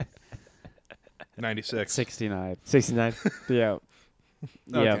good. 96. 69. 69. Yeah.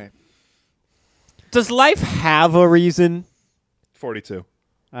 Yeah. Okay. Does life have a reason? 42.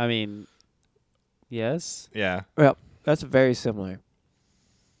 I mean, yes. Yeah. Well, that's very similar.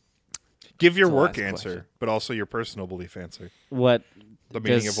 Give your That's the work last answer, question. but also your personal belief answer. What The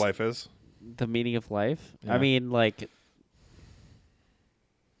meaning Does- of life is the meaning of life? Yeah. I mean, like,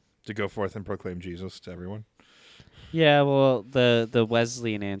 to go forth and proclaim Jesus to everyone. yeah. Well, the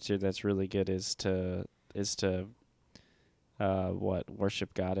Wesleyan answer that's really good is to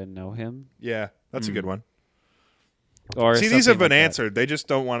worship God and know Him. Yeah, that's a good one. Or See, these have something been like answered. They just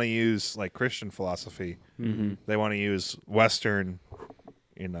don't want to use like Christian philosophy. Mm-hmm. They want to use Western,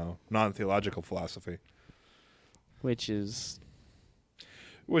 non-theological philosophy, that. Which is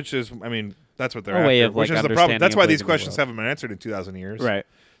which is, I mean, that's what they're A after. way of, which like, is the problem. understanding That's and why these living the questions world. haven't been answered in 2,000 years. Right.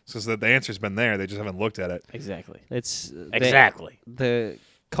 Because the answer's been there. They just haven't looked at it. Exactly. it's the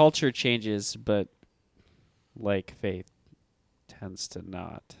culture changes, but like faith tends to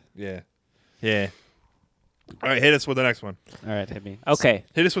not. Yeah. Yeah. All right, hit us with the next one. All right, hit me. Okay.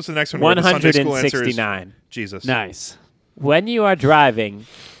 Hit us with the next one. where the Sunday school answer is 169. Jesus. Nice. When you are driving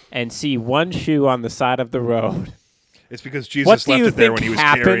and see one shoe on the side of the road, It's because Jesus what do left you it there think when he was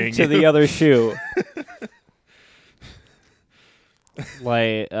happened carrying to you. the other shoe?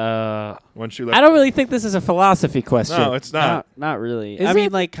 Like, One shoe left. I don't really think this is a philosophy question. No, it's not. not really. Is I mean,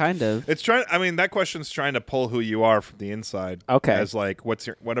 it? like, kind of. It's trying. I mean, that question's trying to pull who you are from the inside. Okay. As like,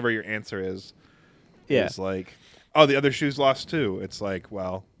 whatever your answer is. Yeah. Is like, oh, the other shoe's lost too. It's like,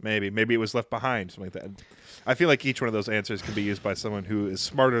 well, maybe it was left behind, something like that. I feel like each one of those answers can be used by someone who is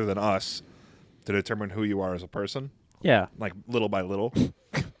smarter than us to determine who you are as a person, Yeah. like little by little.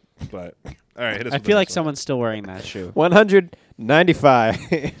 But all right, hit us I with the feel like next one. someone's still wearing that shoe. 195.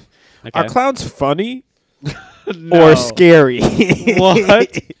 Okay. Are clowns funny No. or scary?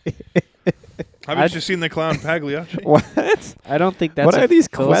 What? Haven't you seen the clown Pagliacci? What? I don't think that's What a are these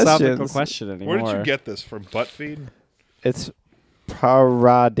philosophical questions? question anymore. Where did you get this from? Buttfeed? It's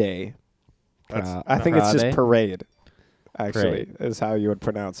parade. That's I think it's just Parade? parade. Actually, is how you would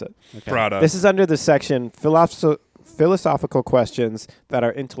pronounce it. Okay. Prada. This is under the section philosophical questions that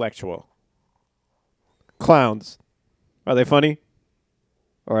are intellectual. Clowns. Are they funny?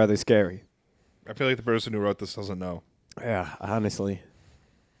 Or are they scary? I feel like the person who wrote this doesn't know. Yeah, honestly.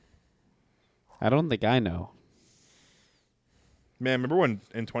 I don't think I know. Man, remember when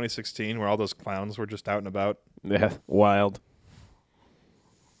in 2016 where all those clowns were just out and about? Yeah, wild.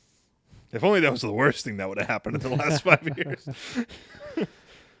 If only that was the worst thing that would have happened in the last 5 years.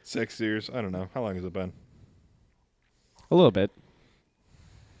 6 years. I don't know. How long has it been? A little bit.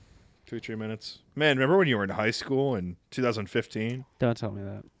 2-3 minutes. Man, remember when you were in high school in 2015? Don't tell me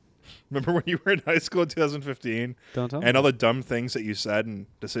that. Remember when you were in high school in 2015? Don't tell me. And all the dumb things that you said and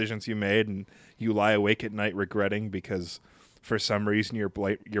decisions you made, and you lie awake at night regretting because for some reason your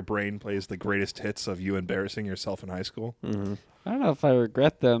brain plays the greatest hits of you embarrassing yourself in high school. Mm-hmm. I don't know if I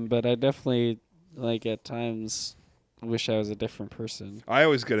regret them, but I definitely, like, at times wish I was a different person. I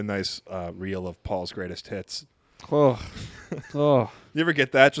always get a nice reel of Paul's greatest hits. Oh. Oh. You ever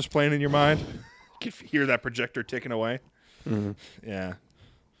get that just playing in your mind? You can hear that projector ticking away. Mm-hmm. Yeah.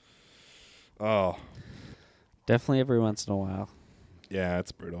 Oh, Definitely every once in a while. yeah,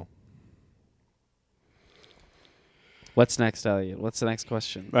 it's brutal. What's next, Elliot? What's the next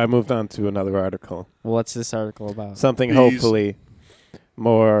question? I moved on to another article. What's this article about? Something These- hopefully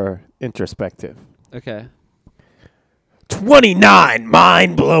more introspective. Okay. 29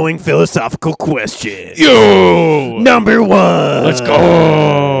 mind-blowing philosophical questions. Yo! Number 1. Let's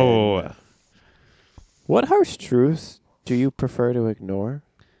go. What harsh truths do you prefer to ignore?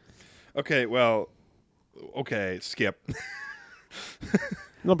 Okay, well, skip.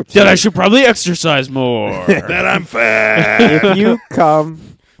 Number 2. That I should probably exercise more. That I'm fat. If you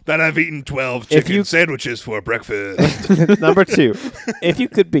come... That I've eaten 12 If chicken you- sandwiches for breakfast. Number 2. If you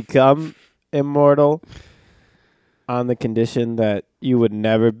could become immortal on the condition that you would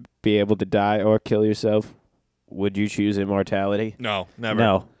never be able to die or kill yourself, would you choose immortality? No, never.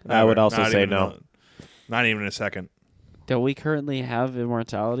 No. I Never. would also Not say even no. Not even a second. Don't we currently have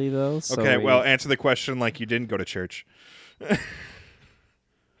immortality, though? So Okay, we- well, answer the question like you didn't go to church.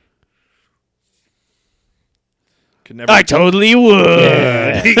 Could never I totally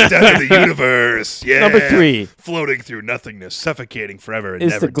would. peek down to the universe. Yeah. Number 3. Floating through nothingness, suffocating forever and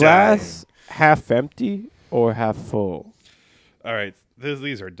Is never the glass half empty or half full? dying. All right.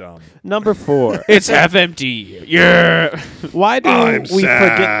 These are dumb. Number 4. It's half empty. Yeah. Why do I'm we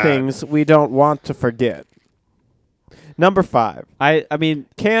sad. forget things we don't want to forget? Number 5. I mean,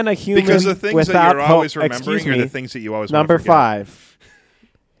 Can a human Because the things without that you're always hope, remembering excuse are me, the things that you always Number want to forget. 5.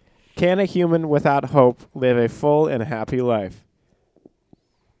 Can a human without hope live a full and happy life?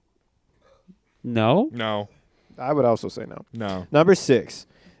 no. No. I would also say no. No. Number 6.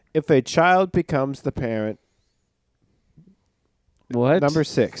 If a child becomes the parent. What? Number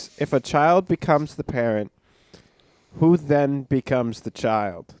 6. If a child becomes the parent, who then becomes the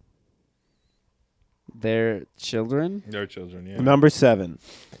child? Their children? They're children, yeah. Number 7.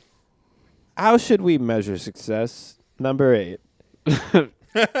 How should we measure success? Number 8.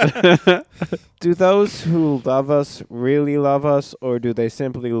 Do those who love us really love us, or do they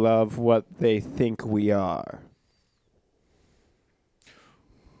simply love what they think we are?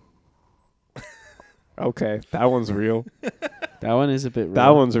 Okay, that one's real. That one is a bit real. That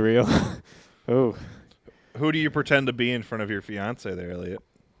one's real. Oh, Who do you pretend to be in front of your fiance there, Elliot?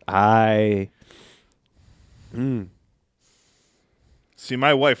 See,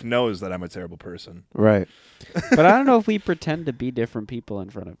 my wife knows that I'm a terrible person. Right. But I don't know if we pretend to be different people in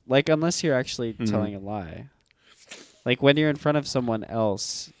front of, like, unless you're actually telling a lie. Like, when you're in front of someone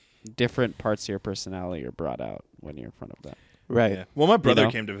else, different parts of your personality are brought out when you're in front of them. Right. Yeah. Well, my brother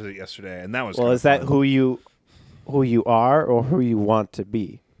know? came to visit yesterday, and that was Well, kinda is that fun. who you are or who you want to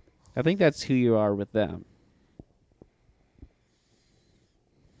be? I think that's who you are with them.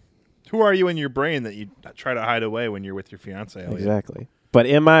 Who are you in your brain that you try to hide away when you're with your fiance, Elliot? Exactly. But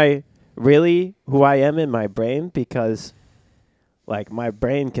am I really who I am in my brain? Because, like, my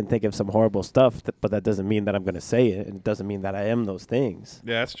brain can think of some horrible stuff, but that doesn't mean that I'm going to say it. And it doesn't mean that I am those things.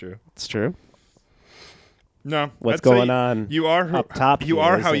 Yeah, that's true. It's true. No. What's I'd say going on You are who, up top You here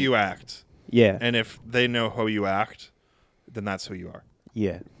are how isn't- you act. Yeah. And if they know how you act, then that's who you are.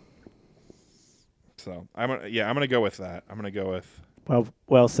 Yeah. So I'm gonna go with that. I'm gonna go with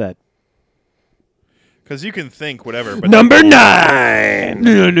Well said. because you can think whatever. But Number 9.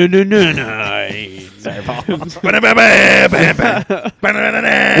 No. Sorry, Paul. When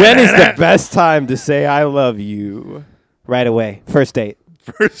is the best time to say I love you? Right away. First date.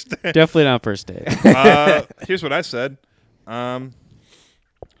 first? Definitely not first date. Here's what I said.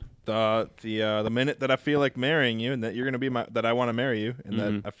 The minute that I feel like marrying you and that you're gonna be that I want to marry you and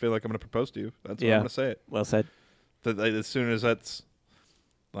that I feel like I'm gonna propose to you, that's when I'm gonna say it. Well said. That as soon as that's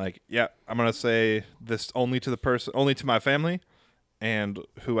like, yeah, I'm gonna say this only to the person, only to my family, and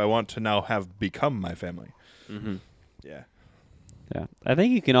who I want to now have become my family. Mm-hmm. Yeah, Yeah. I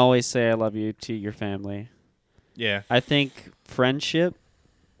think you can always say I love you to your family. yeah. I think friendship,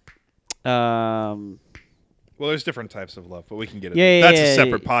 Well, there's different types of love, but we can get into Yeah, that's yeah, a yeah,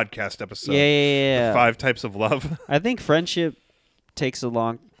 separate podcast episode. yeah. The 5 types of love. I think friendship takes a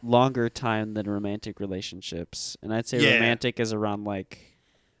longer time than romantic relationships, and I'd say Yeah. romantic is around like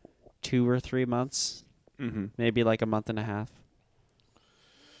 2 or 3 months, Mm-hmm. maybe like a month and a half.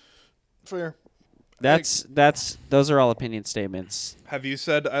 Fair. Those are all opinion statements. Have you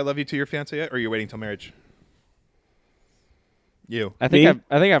said I love you to your fiance yet, or are you waiting till marriage? You. I think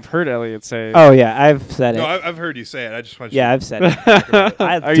Me? I've heard Elliot say. Oh, yeah. I've said No, it. I've heard you say it. I just want Yeah, you I've said it.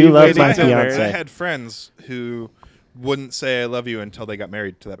 I Are do you love waiting my till marriage? I fiance. had friends who wouldn't say I love you until they got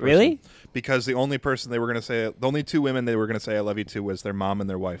married to that person. Really? Because the only person they were going to say, the only 2 women they were going to say I love you to was their mom and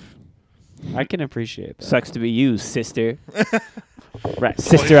their wife. I can appreciate that. Sucks to be you, sister. Right.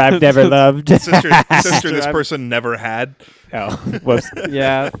 Sister I've never loved. Sister this person never had. Oh, whoops.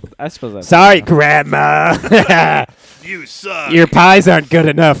 Yeah, I suppose that's Sorry, Grandma. You suck. Your pies aren't good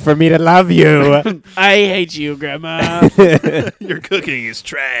enough for me to love you. I hate you, Grandma. Your cooking is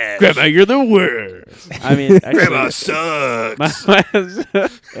trash. Grandma, you're the worst. I mean, Grandma actually, sucks.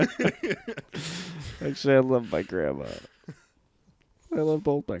 actually, I love my grandma. I love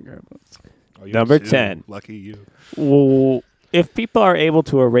both my grandmas. Oh, you Number too. 10. Lucky you. Well, if people are able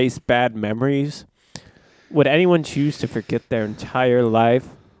to erase bad memories, would anyone choose to forget their entire life?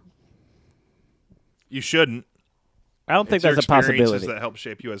 You shouldn't. I don't think It's your that's a experiences possibility. that help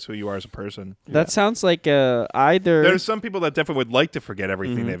shape you as who you are as a person. That sounds like either. There's some people that definitely would like to forget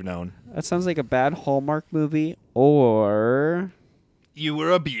everything they've known. That sounds like a bad Hallmark movie, or You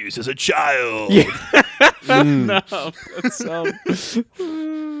were abused as a child. no, that's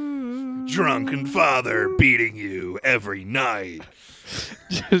drunken father beating you every night.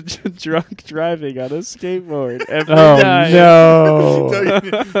 Drunk driving on a skateboard every Oh night. no!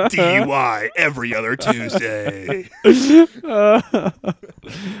 DUI every other Tuesday.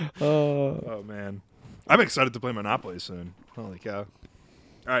 Oh man, I'm excited to play Monopoly soon. Holy cow!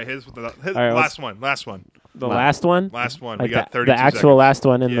 All right, his All right, last one. The last one. Last one. Like We got the 32 actual seconds. last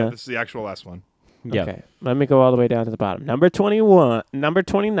one in Yeah, the. this is the actual last one. Yep. Okay, let me go all the way down to the bottom. Number 21. Number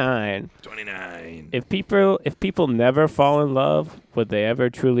 29. 29. If people never fall in love, would they ever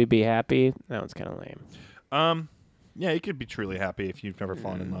truly be happy? That one's kind of lame. Yeah, you could be truly happy if you've never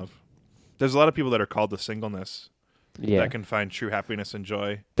fallen in love. There's a lot of people that are called to singleness Yeah, that can find true happiness and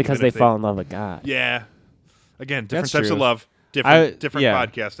joy because even they if fall in love with God. Yeah. Again, different That's types of true. love. I- Different yeah.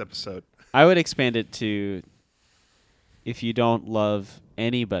 podcast episode. I would expand it to if you don't love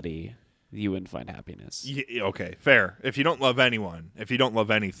anybody, you wouldn't find happiness. Okay, fair. If you don't love anyone, if you don't love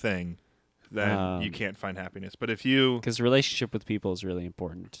anything, then you Um, can't find happiness. But if you, Because relationship with people is really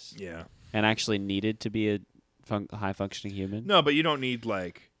important yeah, and actually needed to be a high functioning human. no, but you don't need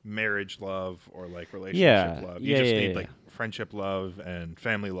like marriage love or like relationship Yeah, love. You yeah, just yeah, need yeah. like friendship love and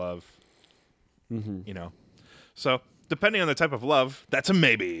family love. Mm-hmm. You know, so depending on the type of love, that's a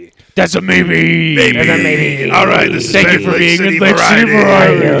maybe. That's a maybe. Maybe. That's a maybe. All right, this is Thank you Bad for Lake being City in Lake City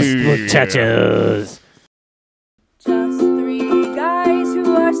Variety. Muchachos. Just three guys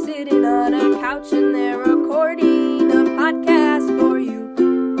who are sitting